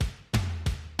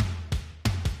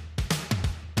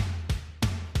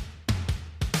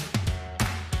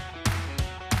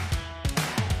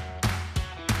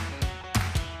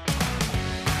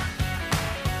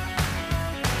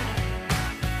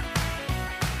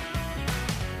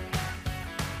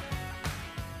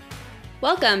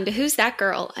Welcome to Who's That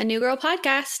Girl, a New Girl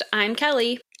podcast. I'm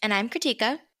Kelly. And I'm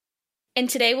Kritika. And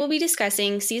today we'll be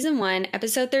discussing Season 1,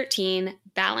 Episode 13,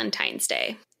 Valentine's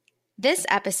Day. This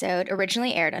episode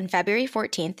originally aired on February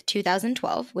 14th,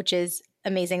 2012, which is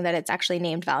amazing that it's actually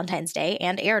named Valentine's Day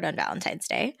and aired on Valentine's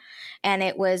Day. And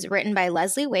it was written by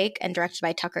Leslie Wake and directed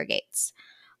by Tucker Gates.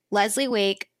 Leslie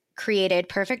Wake created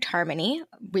Perfect Harmony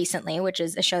recently, which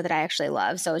is a show that I actually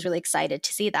love, so I was really excited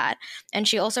to see that. And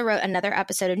she also wrote another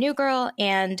episode of New Girl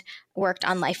and worked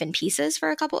on Life in Pieces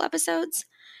for a couple episodes.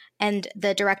 And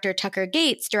the director Tucker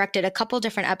Gates directed a couple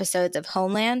different episodes of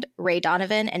Homeland, Ray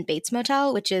Donovan, and Bates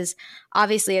Motel, which is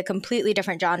obviously a completely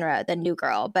different genre than New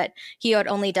Girl, but he had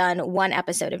only done one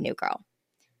episode of New Girl.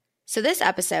 So this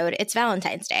episode, it's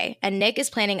Valentine's Day, and Nick is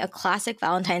planning a classic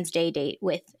Valentine's Day date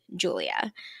with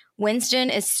Julia. Winston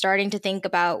is starting to think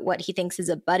about what he thinks is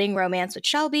a budding romance with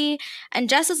Shelby, and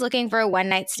Jess is looking for a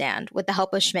one-night stand with the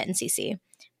help of Schmidt and Cece.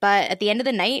 But at the end of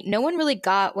the night, no one really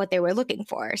got what they were looking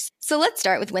for. So let's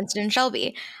start with Winston and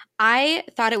Shelby. I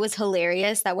thought it was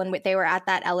hilarious that when they were at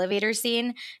that elevator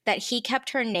scene, that he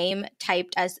kept her name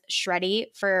typed as Shreddy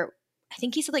for, I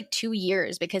think he said like 2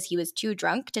 years because he was too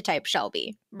drunk to type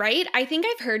Shelby. Right? I think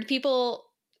I've heard people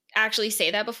actually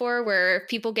say that before, where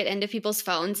people get into people's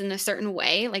phones in a certain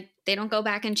way, like they don't go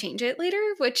back and change it later,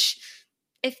 which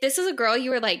if this is a girl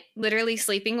you were like literally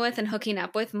sleeping with and hooking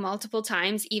up with multiple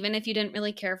times, even if you didn't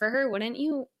really care for her, wouldn't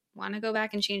you want to go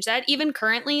back and change that? Even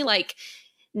currently, like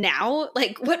now,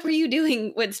 like what were you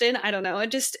doing, Winston? I don't know. It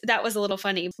just, that was a little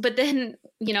funny. But then,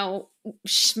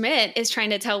 Schmidt is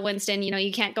trying to tell Winston,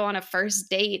 you can't go on a first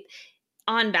date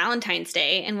on Valentine's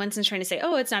Day. And Winston's trying to say,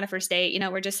 oh, it's not a first date.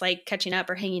 We're just like catching up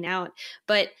or hanging out.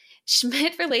 But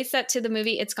Schmidt relates that to the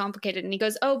movie It's Complicated. And he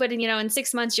goes, oh, but in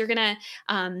 6 months, you're going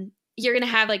to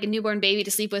have like a newborn baby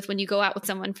to sleep with when you go out with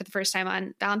someone for the first time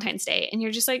on Valentine's Day. And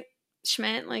you're just like,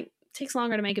 Schmidt, like it takes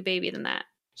longer to make a baby than that.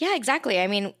 Yeah, exactly. I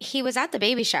mean, he was at the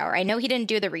baby shower. I know he didn't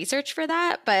do the research for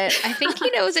that, but I think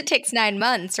he knows it takes 9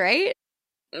 months, right?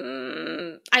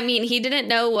 I mean, he didn't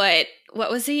know what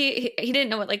was he didn't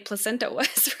know what like placenta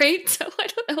was, right? So I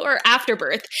don't know, or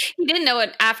afterbirth. He didn't know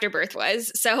what afterbirth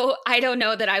was. So I don't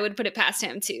know that I would put it past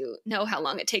him to know how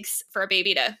long it takes for a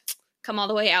baby to come all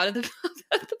the way out of the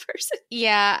person.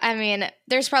 Yeah, I mean,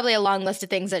 there's probably a long list of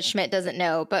things that Schmidt doesn't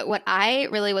know. But what I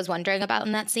really was wondering about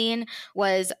in that scene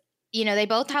was, they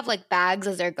both have like bags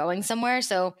as they're going somewhere.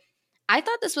 So I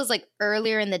thought this was like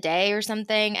earlier in the day or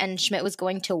something, and Schmidt was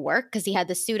going to work because he had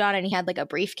the suit on and he had like a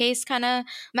briefcase kind of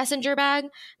messenger bag.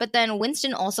 But then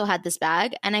Winston also had this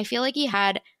bag, and I feel like he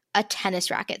had a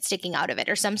tennis racket sticking out of it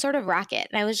or some sort of racket.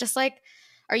 And I was just like,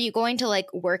 are you going to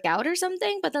like work out or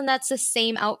something? But then that's the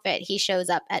same outfit he shows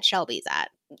up at Shelby's at.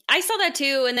 I saw that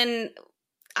too. And then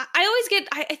I always get,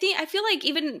 I feel like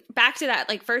even back to that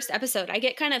like first episode, I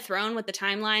get kind of thrown with the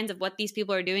timelines of what these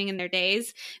people are doing in their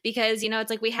days, because, it's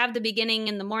like we have the beginning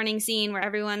in the morning scene where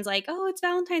everyone's like, oh, it's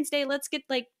Valentine's Day. Let's get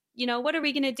like, what are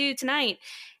we going to do tonight?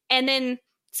 And then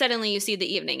suddenly you see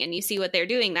the evening and you see what they're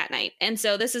doing that night. And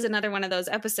so this is another one of those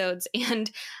episodes. And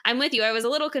I'm with you. I was a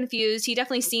little confused. He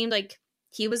definitely seemed like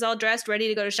he was all dressed, ready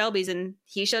to go to Shelby's, and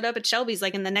he showed up at Shelby's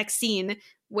like in the next scene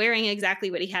wearing exactly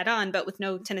what he had on, but with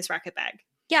no tennis racket bag.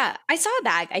 Yeah, I saw a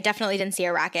bag. I definitely didn't see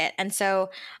a racket. And so,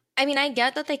 I mean, I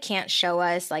get that they can't show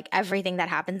us like everything that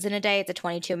happens in a day. It's a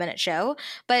 22-minute show.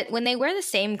 But when they wear the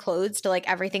same clothes to like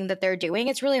everything that they're doing,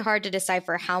 it's really hard to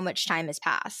decipher how much time has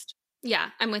passed.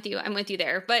 Yeah, I'm with you. I'm with you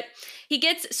there. But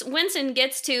Winston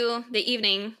gets to the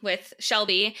evening with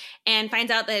Shelby and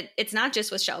finds out that it's not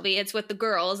just with Shelby, it's with the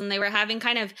girls. And they were having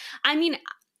kind of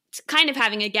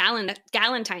having a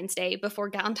Galentine's Day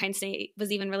before Galentine's Day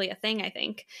was even really a thing, I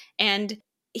think. And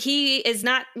he is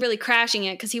not really crashing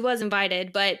it because he was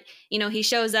invited, but, he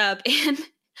shows up, and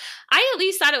I at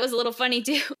least thought it was a little funny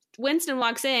too. Winston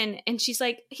walks in and she's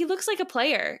like, he looks like a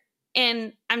player.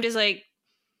 And I'm just like,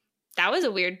 that was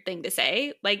a weird thing to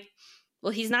say. Like,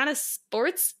 well, he's not a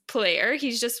sports player.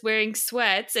 He's just wearing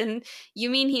sweats. And you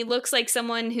mean he looks like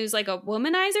someone who's like a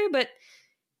womanizer, but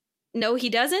no, he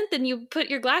doesn't? Then you put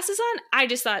your glasses on? I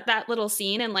just thought that little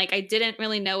scene, and like I didn't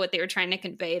really know what they were trying to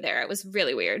convey there. It was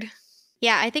really weird.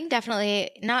 Yeah, I think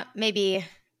definitely not maybe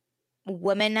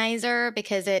womanizer,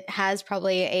 because it has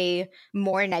probably a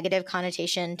more negative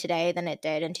connotation today than it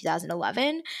did in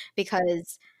 2011,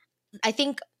 because I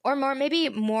think, or maybe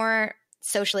more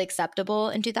socially acceptable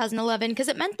in 2011, because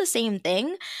it meant the same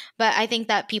thing, but I think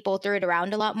that people threw it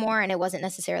around a lot more, and it wasn't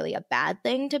necessarily a bad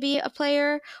thing to be a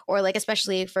player, or like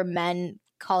especially for men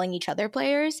calling each other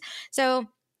players. So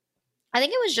I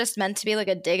think it was just meant to be like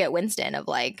a dig at Winston of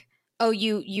like, oh,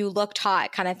 you looked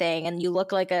hot kind of thing, and you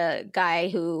look like a guy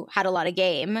who had a lot of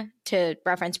game, to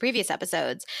reference previous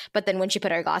episodes. But then when she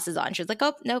put her glasses on, she was like,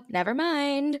 oh, nope, never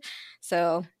mind.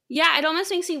 So yeah, it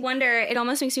almost makes me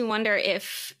wonder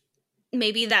if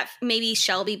maybe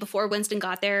Shelby, before Winston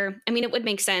got there, I mean, it would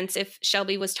make sense if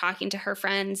Shelby was talking to her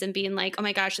friends and being like, oh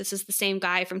my gosh, this is the same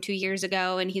guy from 2 years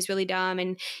ago and he's really dumb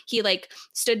and he like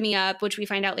stood me up, which we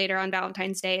find out later on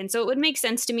Valentine's Day. And so it would make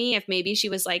sense to me if maybe she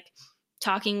was like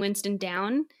talking Winston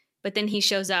down, but then he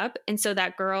shows up, and so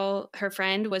that girl, her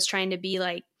friend, was trying to be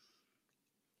like,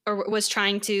 or was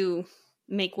trying to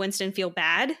make Winston feel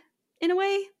bad in a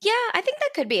way. Yeah, I think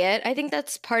that could be it. I think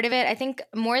that's part of it. I think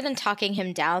more than talking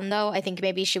him down, though, I think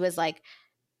maybe she was like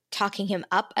talking him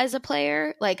up as a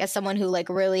player, like as someone who like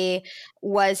really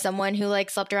was someone who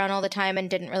like slept around all the time and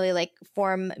didn't really like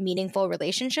form meaningful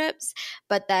relationships.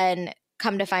 But then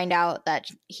come to find out that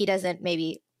he doesn't,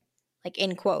 maybe like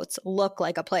in quotes, look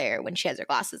like a player when she has her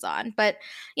glasses on. But,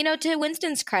 you know, to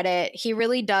Winston's credit, he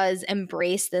really does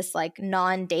embrace this like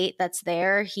non-date that's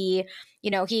there. He, you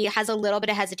know, he has a little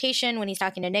bit of hesitation when he's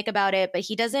talking to Nick about it, but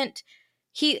he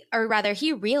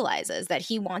realizes that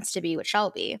he wants to be with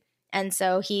Shelby. And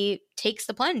so he takes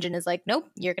the plunge and is like, nope,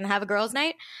 you're going to have a girls'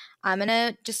 night. I'm going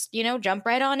to just, you know, jump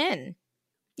right on in.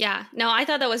 Yeah, no, I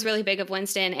thought that was really big of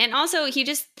Winston. And also he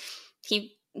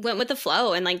went with the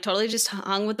flow and like totally just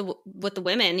hung with the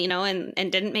women, you know, and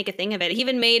didn't make a thing of it. He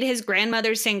even made his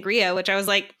grandmother's sangria, which I was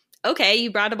like, okay, you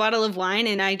brought a bottle of wine,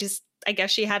 and I guess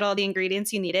she had all the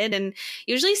ingredients you needed. And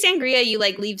usually sangria, you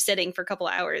like leave sitting for a couple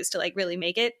hours to like really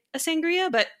make it a sangria,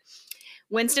 but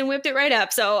Winston whipped it right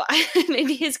up. So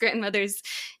maybe his grandmother's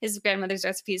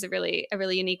recipe is a really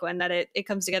unique one, that it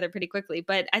comes together pretty quickly.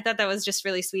 But I thought that was just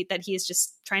really sweet that he's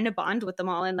just trying to bond with them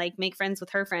all and like make friends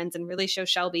with her friends and really show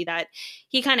Shelby that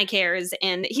he kind of cares.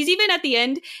 And he's even at the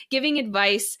end giving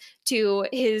advice to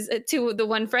the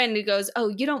one friend who goes,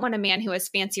 oh, you don't want a man who has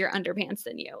fancier underpants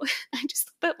than you. I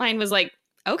just, that line was like,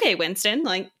 okay, Winston,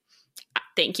 like,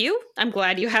 thank you. I'm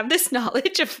glad you have this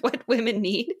knowledge of what women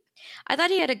need. I thought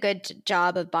he had a good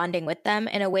job of bonding with them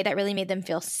in a way that really made them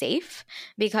feel safe,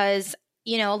 because,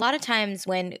 you know, a lot of times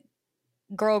when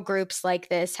girl groups like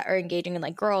this are engaging in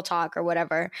like girl talk or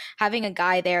whatever, having a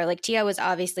guy there, like Tia was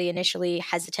obviously initially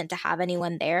hesitant to have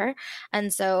anyone there.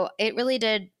 And so it really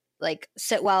did like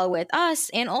sit well with us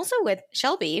and also with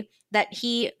Shelby that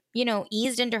he, you know,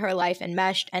 eased into her life and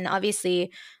meshed. And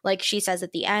obviously, like she says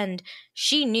at the end,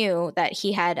 she knew that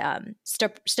he had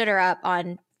stood her up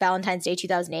on Valentine's Day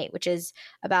 2008, which is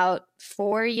about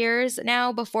 4 years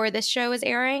now before this show is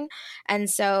airing. And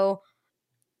so,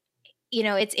 you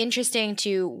know, it's interesting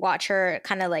to watch her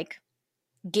kind of like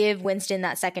give Winston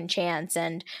that second chance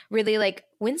and really like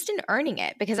Winston earning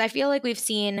it, because I feel like we've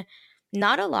seen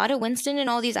not a lot of Winston in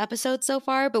all these episodes so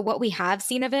far, but what we have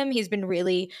seen of him, he's been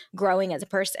really growing as a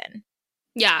person.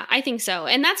 Yeah, I think so.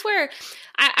 And that's where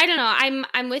I don't know,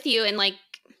 I'm with you, and like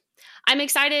I'm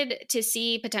excited to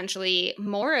see potentially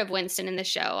more of Winston in the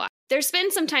show. There's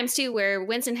been some times too where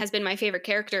Winston has been my favorite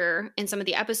character in some of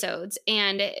the episodes,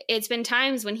 and it's been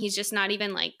times when he's just not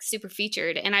even like super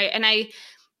featured. And I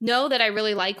know that I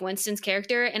really like Winston's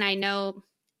character, and I know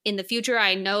in the future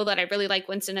I know that I really like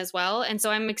Winston as well. And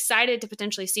so I'm excited to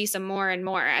potentially see some more and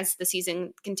more as the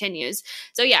season continues.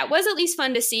 So yeah, it was at least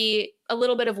fun to see a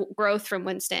little bit of growth from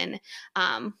Winston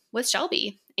with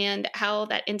Shelby and how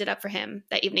that ended up for him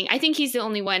that evening. I think he's the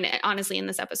only one, honestly, in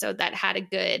this episode that had a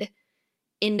good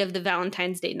end of the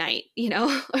Valentine's Day night, you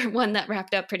know, or one that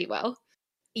wrapped up pretty well.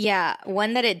 Yeah,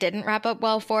 one that it didn't wrap up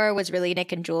well for was really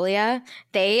Nick and Julia.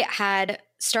 They had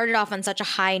started off on such a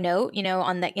high note, you know,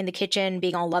 in the kitchen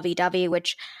being all lovey-dovey,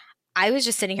 which I was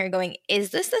just sitting here going,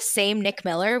 is this the same Nick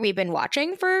Miller we've been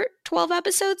watching for 12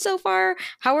 episodes so far?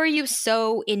 How are you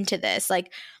so into this?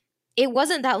 Like, it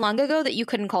wasn't that long ago that you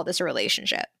couldn't call this a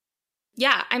relationship.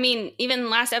 Yeah, I mean, even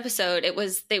last episode,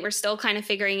 they were still kind of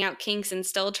figuring out kinks and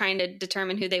still trying to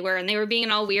determine who they were. And they were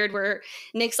being all weird where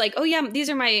Nick's like, oh yeah, these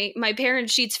are my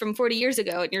parents' sheets from 40 years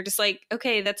ago. And you're just like,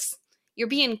 okay, you're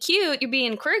being cute, you're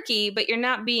being quirky, but you're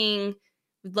not being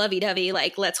lovey-dovey,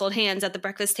 like let's hold hands at the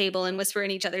breakfast table and whisper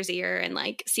in each other's ear and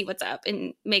like see what's up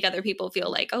and make other people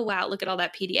feel like, oh wow, look at all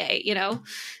that PDA, you know?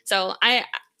 So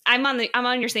I'm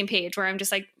on your same page where I'm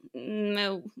just like,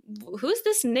 no, who's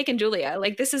this Nick and Julia?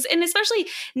 Like this is, and especially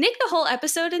Nick the whole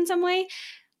episode in some way,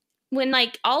 when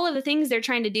like all of the things they're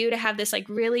trying to do to have this like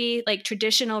really like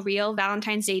traditional real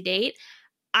Valentine's Day date,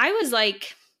 I was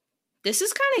like, this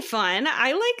is kind of fun.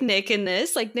 I like Nick in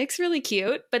this. Like Nick's really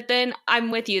cute. But then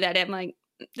I'm with you that I'm like,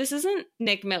 this isn't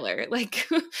Nick Miller. Like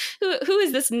who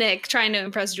is this Nick trying to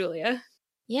impress Julia?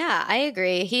 Yeah, I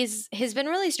agree. He's been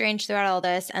really strange throughout all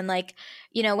this. And like,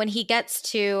 you know, when he gets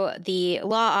to the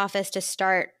law office to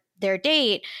start their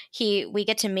date, we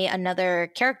get to meet another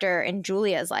character in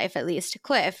Julia's life, at least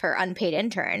Cliff, her unpaid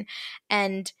intern.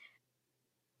 And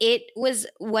it was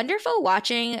wonderful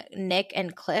watching Nick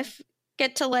and Cliff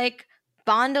get to like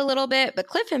bond a little bit, but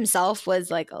Cliff himself was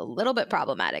like a little bit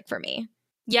problematic for me.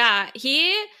 Yeah,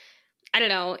 I don't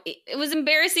know. It was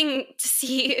embarrassing to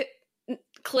see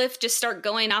Cliff just start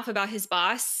going off about his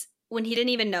boss when he didn't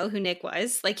even know who Nick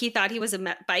was. Like, he thought he was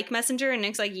a bike messenger, and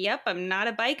Nick's like, yep, I'm not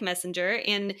a bike messenger.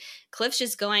 And Cliff's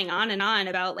just going on and on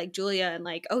about like Julia and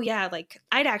like, oh yeah, like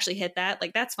I'd actually hit that.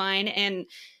 Like, that's fine. And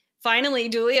finally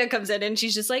Julia comes in and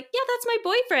she's just like, yeah, that's my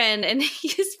boyfriend. And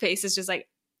his face is just like,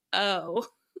 oh.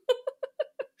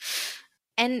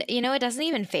 And, you know, it doesn't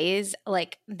even phase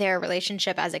like their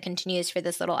relationship as it continues for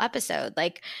this little episode.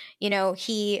 Like, you know,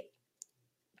 he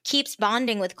keeps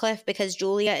bonding with Cliff because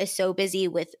Julia is so busy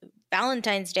with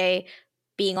Valentine's Day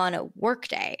being on a work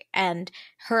day and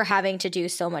her having to do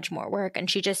so much more work. And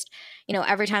she just, you know,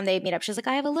 every time they meet up, she's like,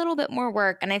 I have a little bit more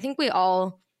work. And I think we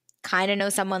all kind of know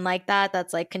someone like that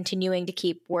that's like continuing to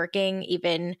keep working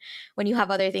even when you have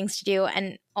other things to do.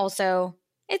 And also,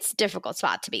 it's a difficult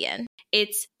spot to be in.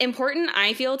 It's important,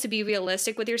 I feel, to be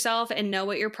realistic with yourself and know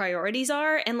what your priorities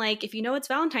are. And like, if you know it's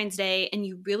Valentine's Day and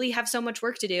you really have so much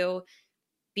work to do,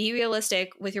 be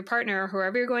realistic with your partner,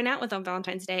 whoever you're going out with on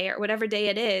Valentine's Day or whatever day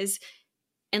it is,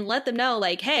 and let them know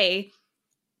like, hey,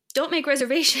 don't make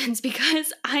reservations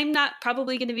because I'm not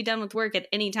probably going to be done with work at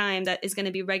any time that is going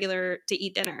to be regular to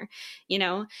eat dinner, you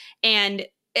know? And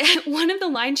one of the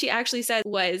lines she actually said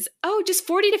was, oh, just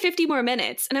 40 to 50 more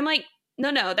minutes. And I'm like,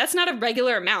 no, that's not a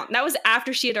regular amount. That was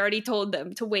after she had already told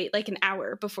them to wait like an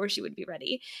hour before she would be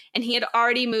ready. And he had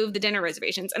already moved the dinner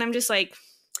reservations. And I'm just like,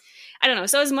 I don't know.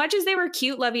 So as much as they were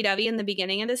cute lovey-dovey in the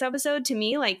beginning of this episode, to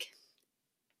me, like,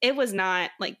 it was not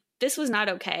like, this was not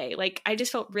okay. Like, I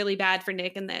just felt really bad for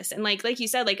Nick in this. And like you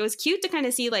said, like, it was cute to kind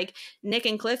of see like Nick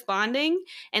and Cliff bonding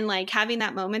and like having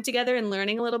that moment together and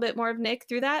learning a little bit more of Nick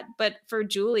through that. But for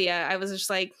Julia, I was just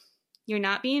like, you're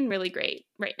not being really great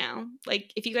right now.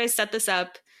 Like, if you guys set this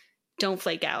up, don't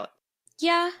flake out.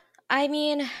 Yeah, I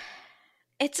mean,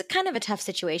 it's kind of a tough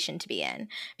situation to be in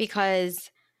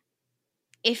because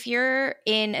if you're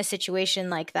in a situation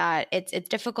like that, it's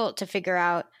difficult to figure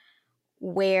out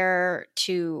where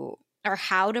to or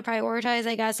how to prioritize,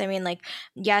 I guess. I mean, like,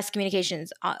 yes,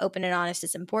 communications open and honest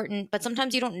is important, but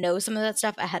sometimes you don't know some of that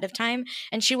stuff ahead of time.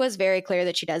 And she was very clear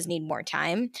that she does need more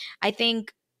time. I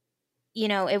think, you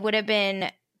know, it would have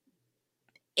been,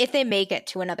 if they make it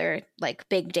to another like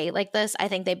big date like this, I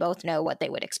think they both know what they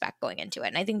would expect going into it.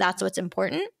 And I think that's what's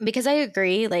important because I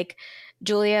agree, like,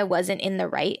 Julia wasn't in the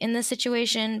right in this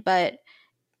situation, but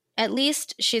at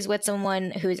least she's with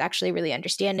someone who's actually really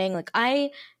understanding. Like,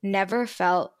 I never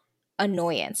felt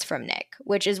annoyance from Nick,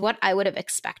 which is what I would have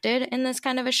expected in this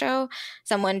kind of a show.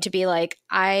 Someone to be like,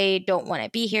 I don't want to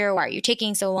be here. Why are you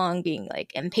taking so long? Being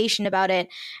like impatient about it.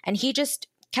 And he just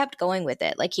kept going with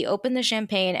it. Like, he opened the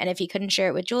champagne, and if he couldn't share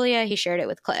it with Julia, he shared it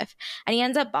with Cliff. And he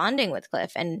ends up bonding with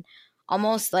Cliff and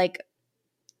almost like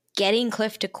getting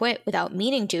Cliff to quit without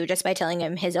meaning to, just by telling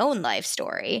him his own life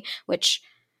story, which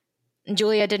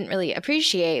Julia didn't really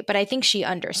appreciate, but I think she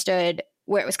understood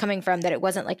where it was coming from, that it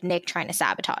wasn't like Nick trying to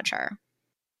sabotage her.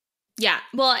 Yeah.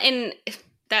 Well, in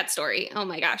that story, oh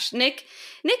my gosh, Nick,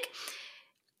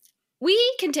 we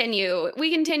continue.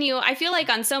 I feel like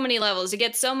on so many levels to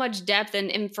get so much depth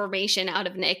and information out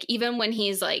of Nick, even when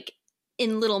he's like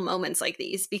in little moments like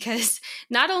these, because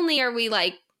not only are we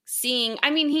like seeing, I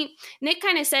mean, Nick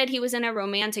kind of said he was in a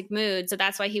romantic mood, so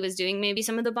that's why he was doing maybe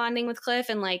some of the bonding with Cliff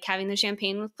and like having the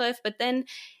champagne with Cliff. But then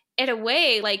in a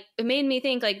way, like, it made me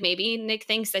think like maybe Nick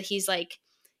thinks that he's like,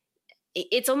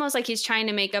 it's almost like he's trying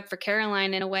to make up for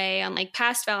Caroline in a way on like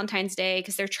past Valentine's Day,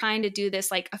 because they're trying to do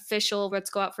this like official, let's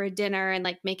go out for a dinner and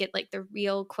like make it like the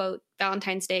real quote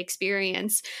Valentine's Day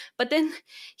experience. But then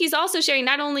he's also sharing,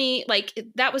 not only like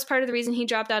that was part of the reason he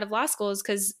dropped out of law school, is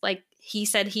because like he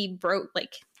said he broke,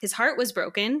 like his heart was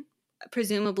broken,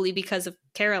 presumably because of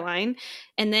Caroline.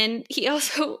 And then he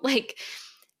also like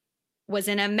was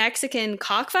in a Mexican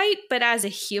cockfight, but as a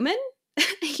human,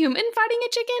 a human fighting a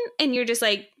chicken. And you're just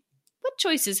like, what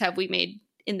choices have we made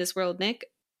in this world, Nick?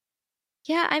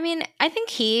 Yeah, I mean, I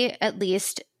think he at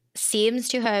least seems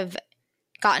to have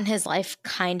gotten his life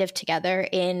kind of together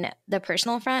in the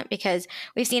personal front, because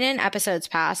we've seen in episodes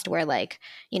past where, like,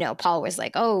 you know, Paul was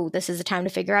like, oh, this is a time to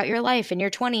figure out your life in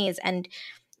your 20s. And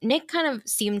Nick kind of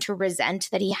seemed to resent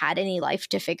that he had any life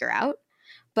to figure out.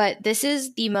 But this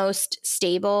is the most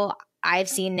stable I've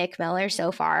seen Nick Miller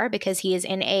so far, because he is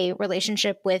in a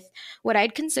relationship with what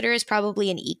I'd consider is probably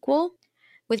an equal.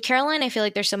 With Caroline, I feel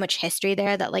like there's so much history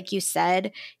there that, like you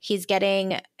said, he's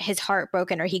getting his heart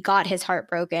broken, or he got his heart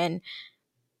broken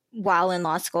while in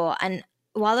law school. And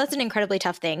while that's an incredibly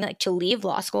tough thing, like to leave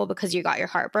law school because you got your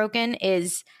heart broken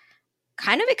is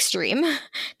kind of extreme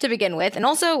to begin with. And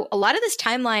also, a lot of this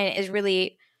timeline is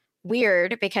really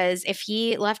weird, because if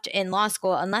he left in law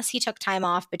school, unless he took time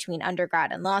off between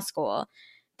undergrad and law school,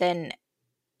 then,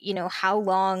 how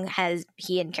long has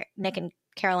he and Nick and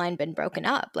Caroline been broken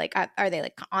up? Like, are they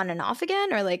like on and off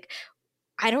again? Or like,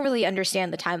 I don't really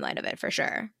understand the timeline of it for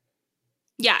sure.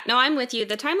 Yeah, no, I'm with you.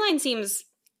 The timeline seems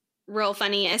real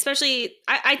funny, especially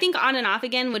I think on and off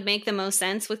again would make the most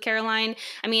sense with Caroline.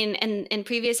 I mean, in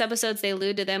previous episodes, they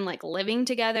allude to them like living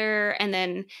together, and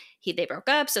then they broke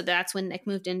up. So that's when Nick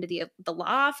moved into the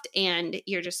loft, and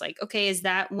you're just like, okay, is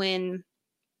that when,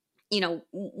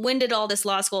 when did all this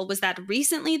law school, was that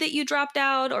recently that you dropped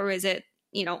out, or is it,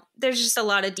 there's just a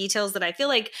lot of details that I feel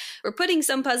like we're putting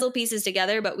some puzzle pieces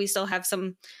together, but we still have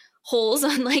some holes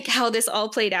on like how this all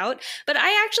played out. But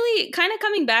I actually kind of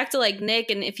coming back to like Nick,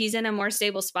 and if he's in a more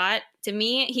stable spot, to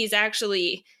me, he's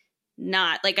actually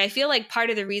not. Like, I feel like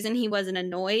part of the reason he wasn't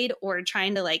annoyed or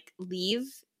trying to like leave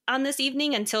on this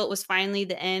evening until it was finally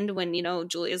the end when,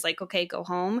 Julia's like, okay, go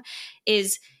home,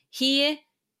 is he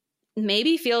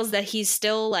maybe feels that he's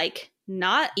still like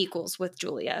not equals with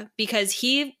Julia, because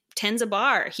he tends a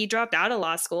bar. He dropped out of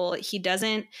law school. He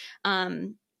doesn't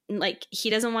he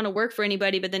doesn't want to work for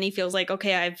anybody, but then he feels like,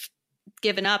 okay, I've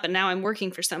given up and now I'm working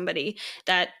for somebody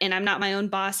and I'm not my own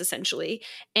boss, essentially.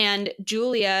 And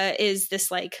Julia is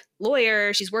this like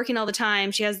lawyer. She's working all the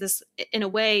time. She has this, in a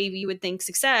way, you would think,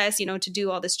 success, to do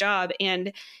all this job.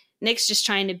 And Nick's just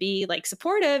trying to be like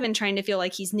supportive and trying to feel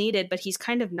like he's needed, but he's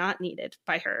kind of not needed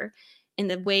by her in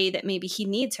the way that maybe he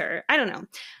needs her. I don't know.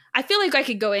 I feel like I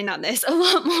could go in on this a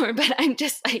lot more, but I'm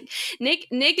just like,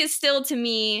 Nick is still, to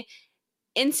me,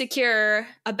 insecure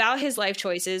about his life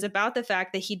choices, about the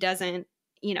fact that he doesn't,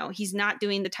 he's not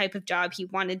doing the type of job he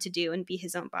wanted to do and be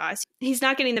his own boss. He's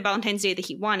not getting the Valentine's Day that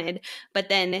he wanted, but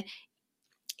then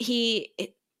he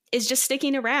is just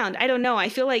sticking around. I don't know. I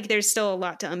feel like there's still a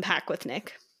lot to unpack with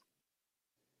Nick.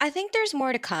 I think there's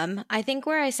more to come. I think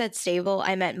where I said stable,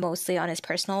 I meant mostly on his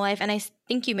personal life. And I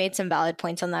think you made some valid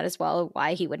points on that as well,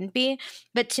 why he wouldn't be.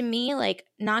 But to me, like,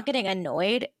 not getting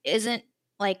annoyed isn't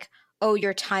like, oh,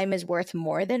 your time is worth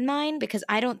more than mine, because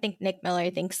I don't think Nick Miller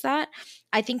thinks that.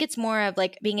 I think it's more of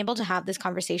like being able to have this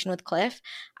conversation with Cliff.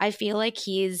 I feel like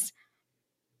he's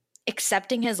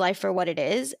accepting his life for what it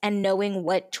is and knowing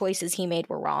what choices he made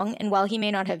were wrong. And while he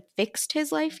may not have fixed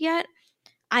his life yet,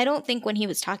 I don't think when he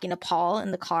was talking to Paul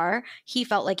in the car, he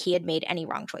felt like he had made any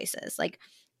wrong choices. Like,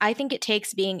 I think it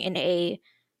takes being in a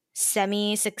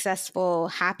semi-successful,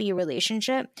 happy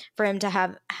relationship for him to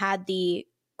have had the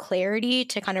clarity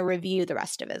to kind of review the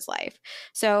rest of his life.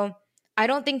 So I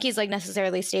don't think he's like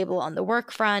necessarily stable on the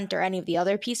work front or any of the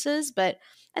other pieces, but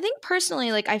I think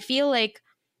personally, like, I feel like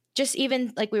just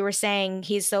even like we were saying,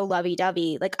 he's so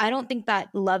lovey-dovey. Like, I don't think that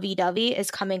lovey-dovey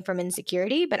is coming from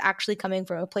insecurity, but actually coming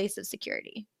from a place of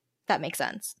security. If that makes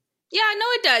sense. Yeah, no,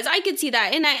 it does. I could see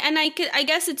that. And I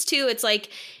guess it's too, it's like,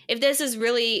 if this is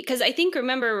really, because I think,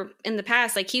 remember in the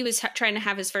past, like, he was trying to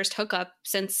have his first hookup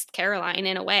since Caroline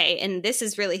in a way. And this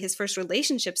is really his first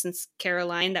relationship since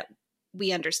Caroline that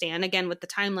we understand. Again, with the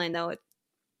timeline, though,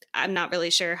 I'm not really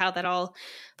sure how that all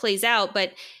plays out.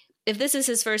 But if this is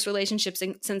his first relationship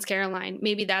since Caroline,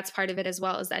 maybe that's part of it as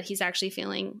well, is that he's actually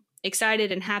feeling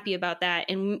excited and happy about that.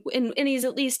 And he's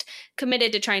at least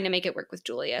committed to trying to make it work with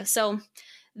Julia. So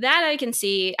that I can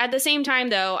see. At the same time,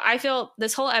 though, I feel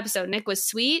this whole episode, Nick was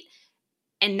sweet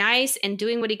and nice and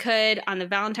doing what he could on the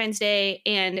Valentine's Day,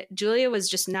 and Julia was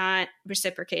just not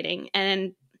reciprocating.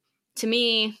 And to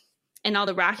me, and all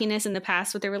the rockiness in the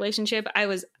past with their relationship,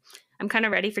 I'm kind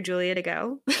of ready for Julia to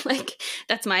go. Like,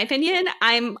 that's my opinion.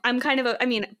 I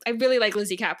really like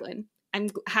Lizzie Kaplan. I'm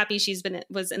happy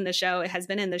was in the show. It has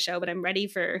been in the show, but I'm ready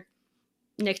for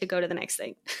Nick to go to the next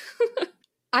thing.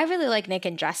 I really like Nick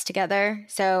and Jess together,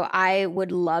 so I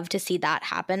would love to see that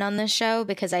happen on this show,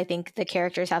 because I think the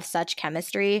characters have such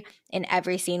chemistry in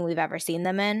every scene we've ever seen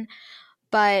them in.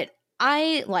 But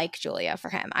I like Julia for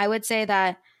him. I would say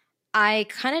that I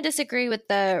kind of disagree with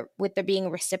the being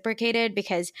reciprocated,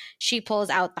 because she pulls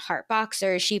out the heart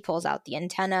boxer, she pulls out the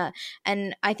antenna,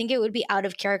 and I think it would be out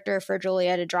of character for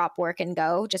Julia to drop work and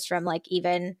go, just from like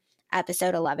even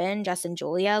episode 11, Jess and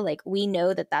Julia. Like, we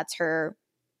know that that's her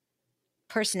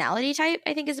personality type,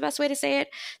 I think is the best way to say it.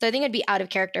 So I think it'd be out of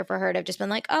character for her to have just been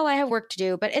like, oh, I have work to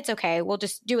do, but it's okay. We'll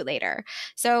just do it later.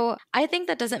 So I think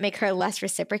that doesn't make her less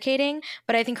reciprocating,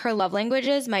 but I think her love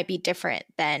languages might be different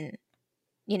than,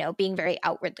 being very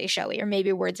outwardly showy, or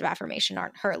maybe words of affirmation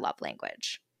aren't her love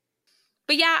language.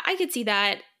 But yeah, I could see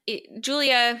that.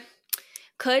 Julia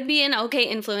could be an okay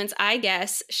influence, I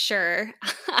guess. Sure.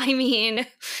 I mean,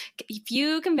 if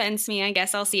you convince me, I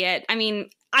guess I'll see it. I mean,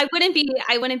 I wouldn't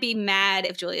be mad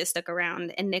if Julia stuck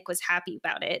around and Nick was happy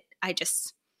about it. I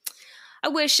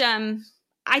wish,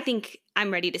 I think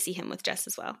I'm ready to see him with Jess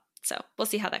as well. So we'll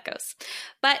see how that goes.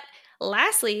 But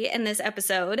lastly, in this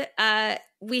episode,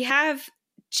 we have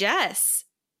Jess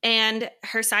and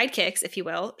her sidekicks, if you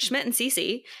will, Schmidt and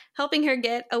Cece, helping her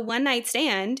get a one-night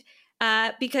stand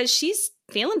because she's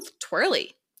feeling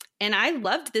twirly. And I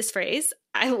loved this phrase.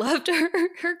 I loved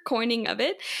her coining of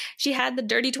it. She had the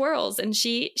dirty twirls, and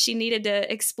she needed to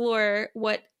explore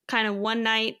what kind of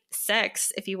one-night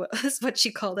sex, if you will, is what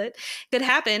she called it, could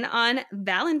happen on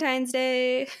Valentine's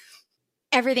Day.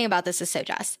 Everything about this is so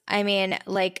Jess. I mean,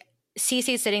 like,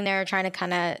 Cece's sitting there trying to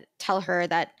kind of tell her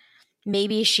that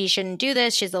maybe she shouldn't do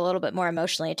this. She's a little bit more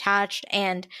emotionally attached.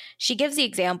 And she gives the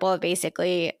example of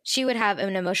basically she would have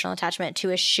an emotional attachment to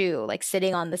a shoe, like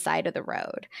sitting on the side of the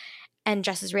road. And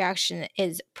Jess's reaction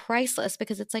is priceless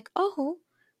because it's like, oh,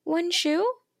 one shoe?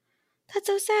 That's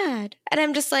so sad. And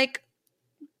I'm just like,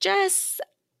 Jess,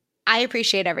 I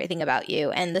appreciate everything about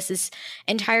you. And this is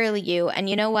entirely you. And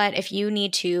you know what? If you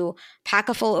need to pack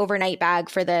a full overnight bag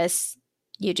for this,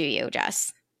 you do you,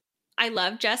 Jess. I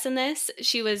love Jess in this.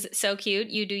 She was so cute.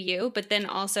 You do you. But then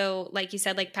also, like you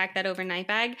said, like pack that overnight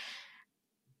bag.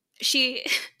 She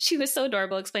was so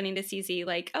adorable explaining to Cece,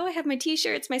 like, oh, I have my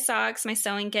t-shirts, my socks, my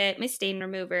sewing kit, my stain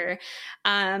remover.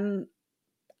 I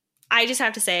just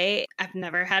have to say, I've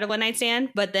never had a one-night stand,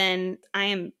 but then I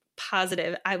am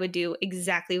positive I would do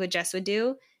exactly what Jess would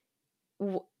do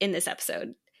in this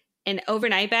episode. An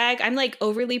overnight bag, I'm like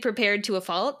overly prepared to a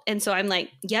fault. And so I'm like,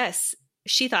 yes,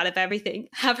 she thought of everything.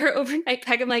 Have her overnight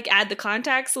bag. I'm like, add the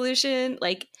contact solution,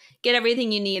 like get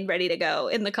everything you need ready to go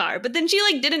in the car. But then she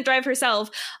like didn't drive herself.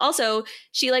 Also,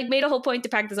 she like made a whole point to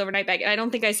pack this overnight bag. And I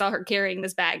don't think I saw her carrying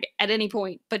this bag at any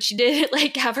point, but she did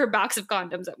like have her box of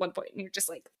condoms at one point. And you're just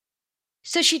like.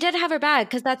 So she did have her bag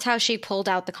because that's how she pulled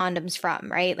out the condoms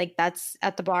from, right? Like that's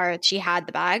at the bar, she had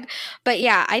the bag. But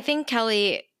yeah, I think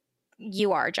Kelly,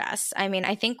 you are Jess. I mean,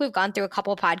 I think we've gone through a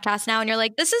couple podcasts now and you're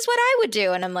like, this is what I would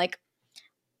do. And I'm like,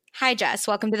 hi, Jess.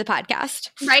 Welcome to the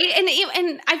podcast. Right.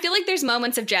 And I feel like there's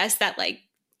moments of Jess that like,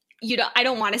 I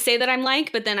don't want to say that I'm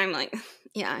like, but then I'm like,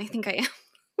 yeah, I think I am.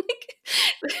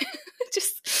 Like,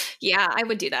 just, yeah, I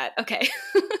would do that. Okay.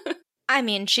 I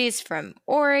mean, she's from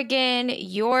Oregon.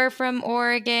 You're from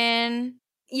Oregon.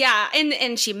 Yeah,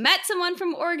 and she met someone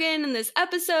from Oregon in this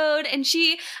episode. And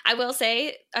I will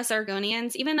say, us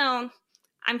Oregonians, even though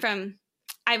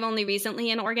I've only recently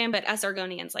in Oregon, but us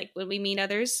Oregonians, like when we meet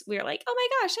others, we're like, oh my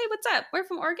gosh, hey, what's up? We're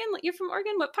from Oregon. You're from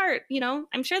Oregon? What part?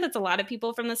 I'm sure that's a lot of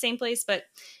people from the same place, but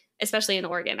especially in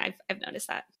Oregon, I've noticed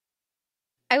that.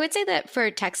 I would say that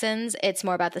for Texans, it's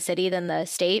more about the city than the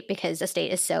state because the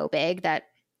state is so big that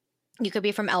you could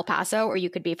be from El Paso or you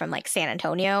could be from like San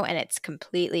Antonio and it's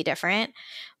completely different.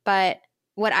 But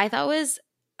what I thought was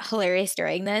hilarious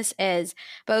during this is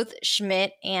both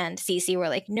Schmidt and Cece were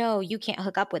like, no, you can't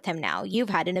hook up with him now. You've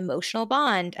had an emotional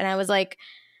bond. And I was like,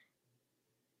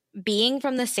 being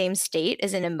from the same state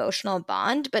is an emotional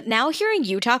bond. But now hearing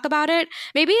you talk about it,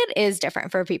 maybe it is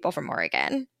different for people from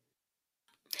Oregon.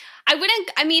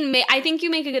 I think you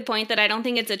make a good point that I don't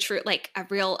think it's a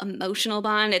real emotional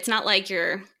bond. It's not like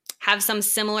have some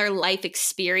similar life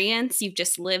experience. You've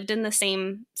just lived in the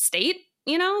same state,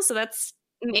 so that's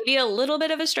maybe a little bit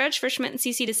of a stretch for Schmidt and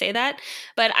Cece to say that.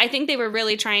 But I think they were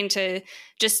really trying to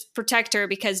just protect her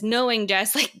because knowing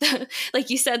Jess,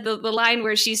 like you said, the line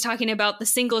where she's talking about the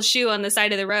single shoe on the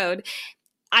side of the road,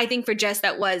 I think for Jess,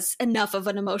 that was enough of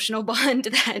an emotional bond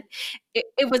that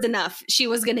it was enough. She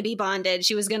was going to be bonded.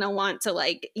 She was going to want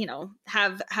to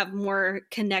have more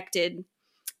connected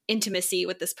intimacy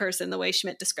with this person the way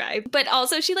Schmidt described. But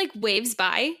also she waves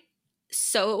by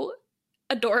so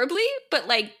adorably, but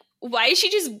why is she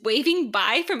just waving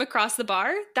by from across the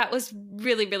bar? That was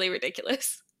really, really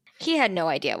ridiculous. He had no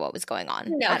idea what was going on.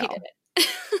 No, he didn't.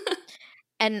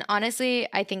 And honestly,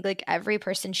 I think every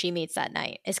person she meets that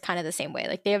night is kind of the same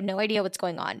way. They have no idea what's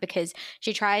going on because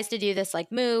she tries to do this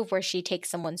move where she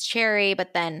takes someone's cherry,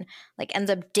 but then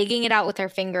ends up digging it out with her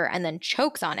finger and then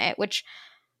chokes on it, which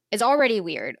is already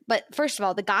weird. But first of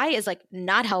all, the guy is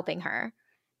not helping her.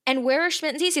 And where are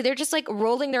Schmidt and Cece? They're just like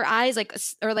rolling their eyes like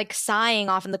or like sighing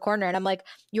off in the corner. And I'm like,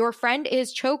 your friend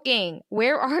is choking.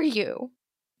 Where are you?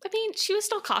 I mean, she was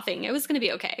still coughing. It was going to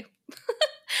be okay.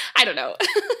 I don't know.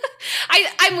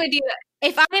 I'm with you.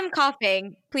 If I'm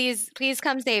coughing, please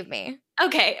come save me.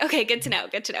 Okay. Good to know.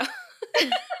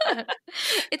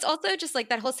 It's also just like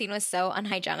that whole scene was so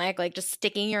unhygienic, like just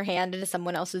sticking your hand into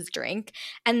someone else's drink.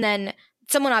 And then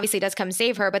someone obviously does come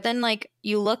save her, but then like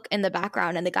you look in the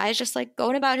background and the guy's just like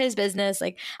going about his business.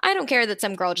 Like, I don't care that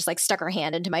some girl just like stuck her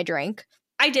hand into my drink.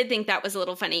 I did think that was a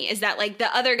little funny, is that like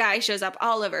the other guy shows up,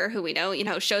 Oliver, who we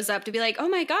know, shows up to be like, oh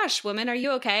my gosh, woman, are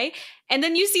you okay? And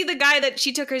then you see the guy that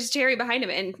she took her cherry behind him,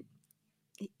 and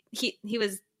he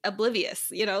was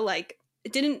oblivious, like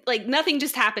it didn't, like nothing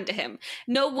just happened to him.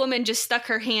 No woman just stuck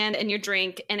her hand in your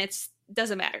drink, and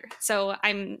doesn't matter. So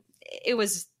it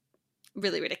was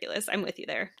really ridiculous. I'm with you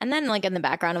there. And then like in the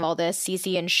background of all this,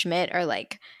 Cece and Schmidt are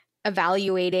like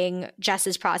evaluating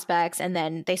Jess's prospects, and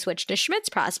then they switch to Schmidt's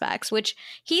prospects, which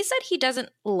he said he doesn't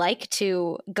like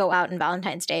to go out on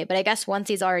Valentine's Day, but I guess once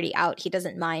he's already out, he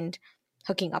doesn't mind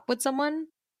hooking up with someone.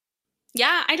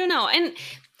 Yeah, I don't know. And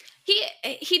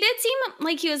he did seem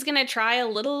like he was gonna try a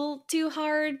little too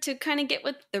hard to kind of get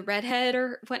with the redhead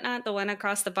or whatnot, the one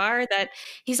across the bar, that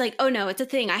he's like, oh no, it's a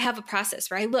thing. I have a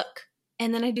process where I look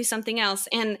and then I do something else.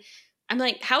 And I'm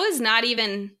like, how is not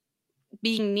even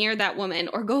being near that woman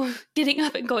or getting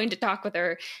up and going to talk with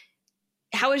her,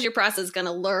 how is your process going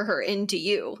to lure her into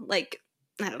you? Like,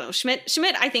 I don't know. Schmidt,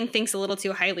 I think, thinks a little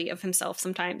too highly of himself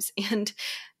sometimes, and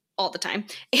all the time.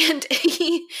 And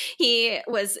he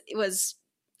was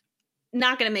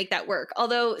not going to make that work.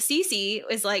 Although Cece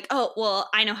is like, oh, well,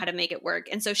 I know how to make it work.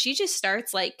 And so she just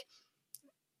starts like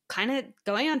kind of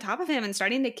going on top of him and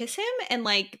starting to kiss him, and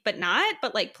like, but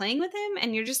like playing with him.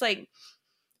 And you're just like,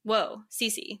 whoa,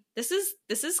 Cece, this is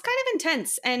kind of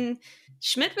intense, and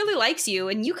Schmidt really likes you,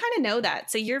 and you kind of know that.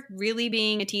 So you're really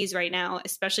being a tease right now,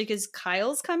 especially because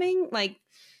Kyle's coming. Like,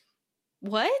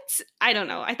 what? I don't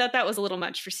know. I thought that was a little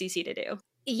much for Cece to do.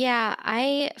 Yeah,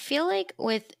 I feel like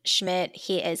with Schmidt,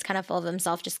 he is kind of full of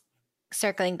himself, just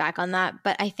circling back on that.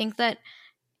 But I think that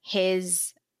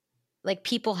his like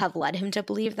people have led him to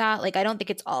believe that. Like, I don't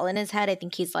think it's all in his head. I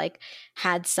think he's like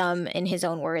had some, in his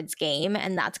own words, game,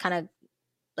 and that's kind of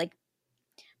like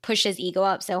push his ego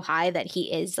up so high that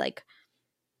he is like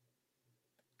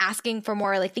asking for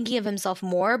more, like thinking of himself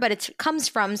more, but it comes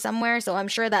from somewhere. So I'm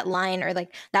sure that line or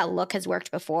like that look has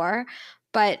worked before,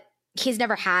 but he's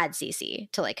never had Cece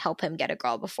to like help him get a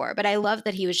girl before. But I love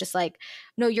that he was just like,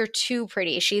 no, you're too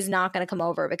pretty. She's not going to come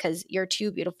over because you're too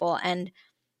beautiful. And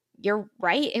you're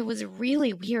right. It was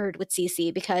really weird with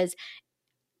Cece because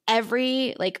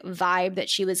every like vibe that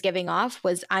she was giving off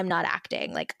was, I'm not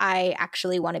acting. Like, I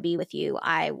actually want to be with you.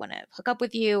 I want to hook up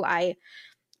with you. I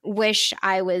wish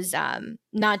I was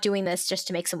not doing this just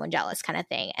to make someone jealous, kind of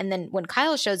thing. And then when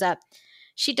Kyle shows up,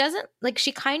 she doesn't like,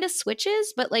 she kind of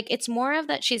switches, but like it's more of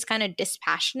that she's kind of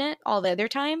dispassionate all the other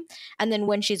time. And then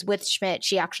when she's with Schmidt,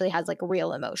 she actually has like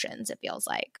real emotions, it feels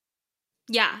like.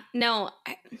 Yeah, no,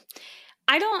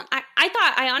 I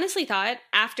honestly thought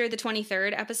after the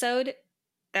 23rd episode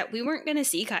that we weren't going to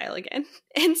see Kyle again.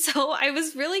 And so I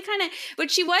was really kind of,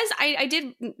 but she was, I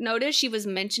did notice she was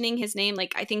mentioning his name.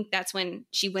 Like, I think that's when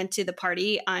she went to the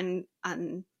party on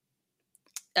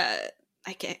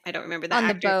I don't remember that. On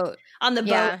the boat. On the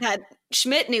boat that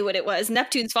Schmidt knew what it was.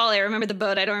 Neptune's Fall. I remember the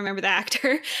boat. I don't remember the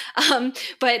actor.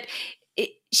 But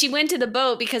she went to the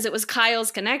boat because it was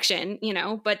Kyle's connection,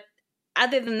 but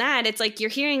other than that, it's like you're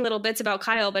hearing little bits about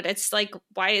Kyle, but it's like,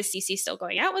 why is Cece still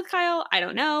going out with Kyle? I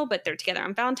don't know, but they're together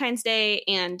on Valentine's Day.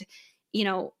 And,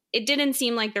 it didn't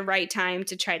seem like the right time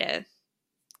to try to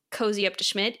cozy up to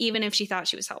Schmidt, even if she thought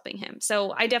she was helping him.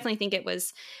 So I definitely think it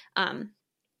was,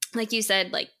 like you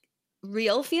said, like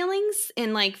real feelings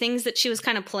and like things that she was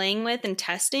kind of playing with and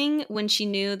testing when she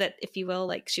knew that, if you will,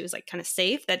 like she was like kind of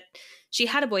safe, that she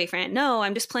had a boyfriend. No,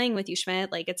 I'm just playing with you,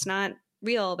 Schmidt. Like, it's not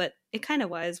real, but it kind of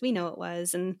was. We know it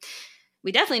was, and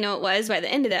we definitely know it was by the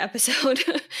end of the episode.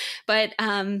 But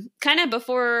kind of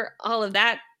before all of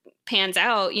that pans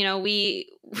out, we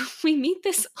meet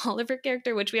this Oliver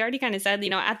character, which we already kind of said,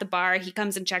 at the bar. He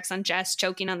comes and checks on Jess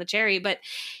choking on the cherry, but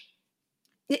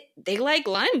they like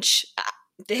lunch.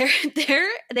 They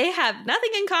have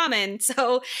nothing in common.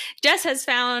 So Jess has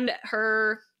found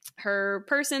her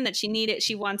person that she needed.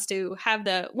 She wants to have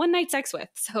the one night sex with.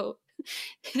 So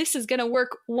this is going to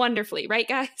work wonderfully, right,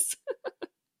 guys?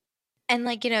 And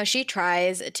like, she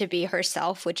tries to be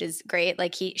herself, which is great.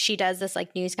 Like she does this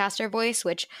like newscaster voice,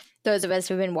 which those of us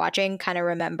who've been watching kind of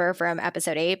remember from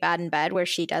episode 8, Bad in Bed, where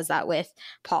she does that with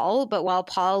Paul. But while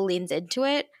Paul leans into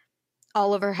it,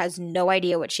 Oliver has no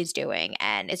idea what she's doing,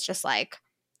 and it's just like,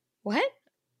 what?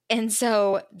 And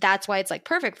so that's why it's like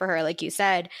perfect for her, like you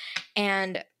said.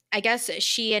 And I guess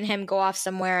she and him go off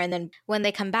somewhere, and then when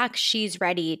they come back, she's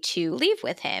ready to leave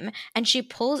with him, and she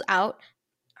pulls out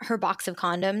her box of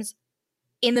condoms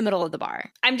in the middle of the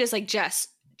bar. I'm just like, Jess,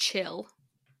 chill,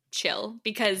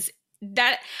 because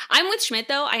that I'm with Schmidt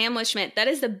though. I am with Schmidt. That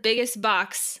is the biggest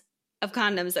box of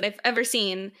condoms that I've ever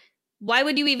seen. Why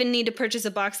would you even need to purchase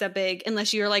a box that big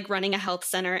unless you're like running a health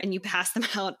center and you pass them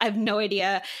out? I have no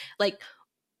idea. Like,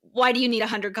 why do you need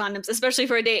 100 condoms, especially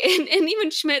for a date? And even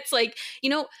Schmidt's like,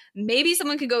 maybe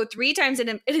someone could go 3 times in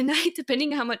a night,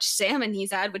 depending on how much salmon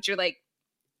he's had, which you're like,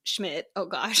 Schmidt, oh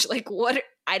gosh, like what?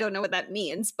 I don't know what that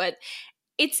means, but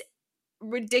it's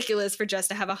ridiculous for Jess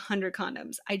to have 100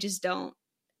 condoms. I just don't.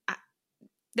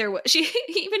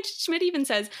 Schmidt even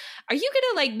says, are you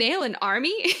gonna like nail an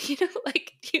army?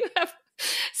 Like you have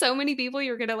so many people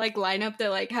you're gonna like line up to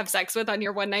like have sex with on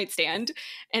your one night stand.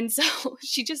 And so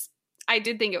I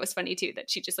did think it was funny too that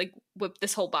she just like whipped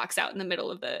this whole box out in the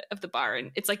middle of the bar,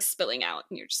 and it's like spilling out,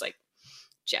 and you're just like,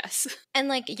 Jess. And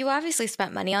like, you obviously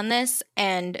spent money on this,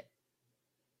 and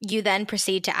you then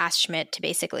proceed to ask Schmidt to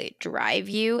basically drive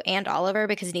you and Oliver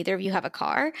because neither of you have a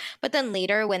car. But then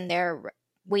later, when they're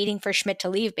waiting for Schmidt to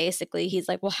leave, basically, he's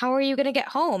like, well, how are you going to get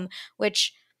home?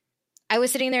 Which I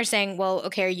was sitting there saying, well,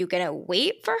 okay, are you going to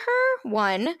wait for her?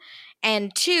 1.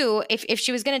 And 2, if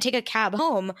she was going to take a cab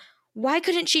home, why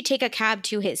couldn't she take a cab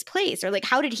to his place? Or like,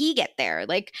 how did he get there?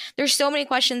 Like, there's so many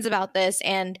questions about this,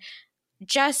 and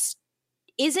just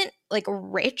isn't like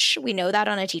rich. We know that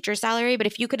on a teacher's salary, but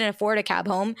if you couldn't afford a cab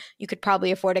home, you could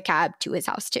probably afford a cab to his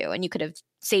house too, and you could have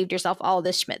saved yourself all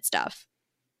this Schmidt stuff.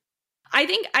 I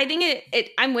think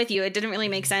I'm with you. It didn't really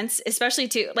make sense, especially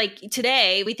to like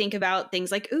today we think about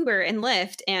things like Uber and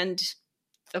Lyft and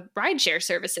the rideshare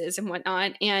services and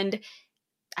whatnot. And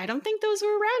I don't think those were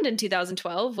around in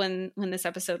 2012 when this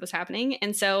episode was happening.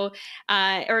 And so,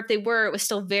 or if they were, it was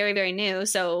still very, very new.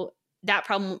 So that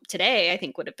problem today, I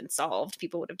think, would have been solved.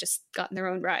 People would have just gotten their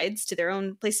own rides to their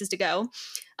own places to go.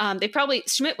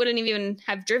 Schmidt wouldn't even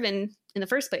have driven in the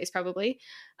first place, probably.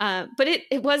 But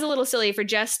it was a little silly for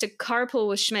Jess to carpool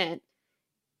with Schmidt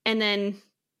and then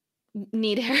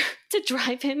need her to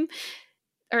drive him,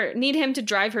 or need him to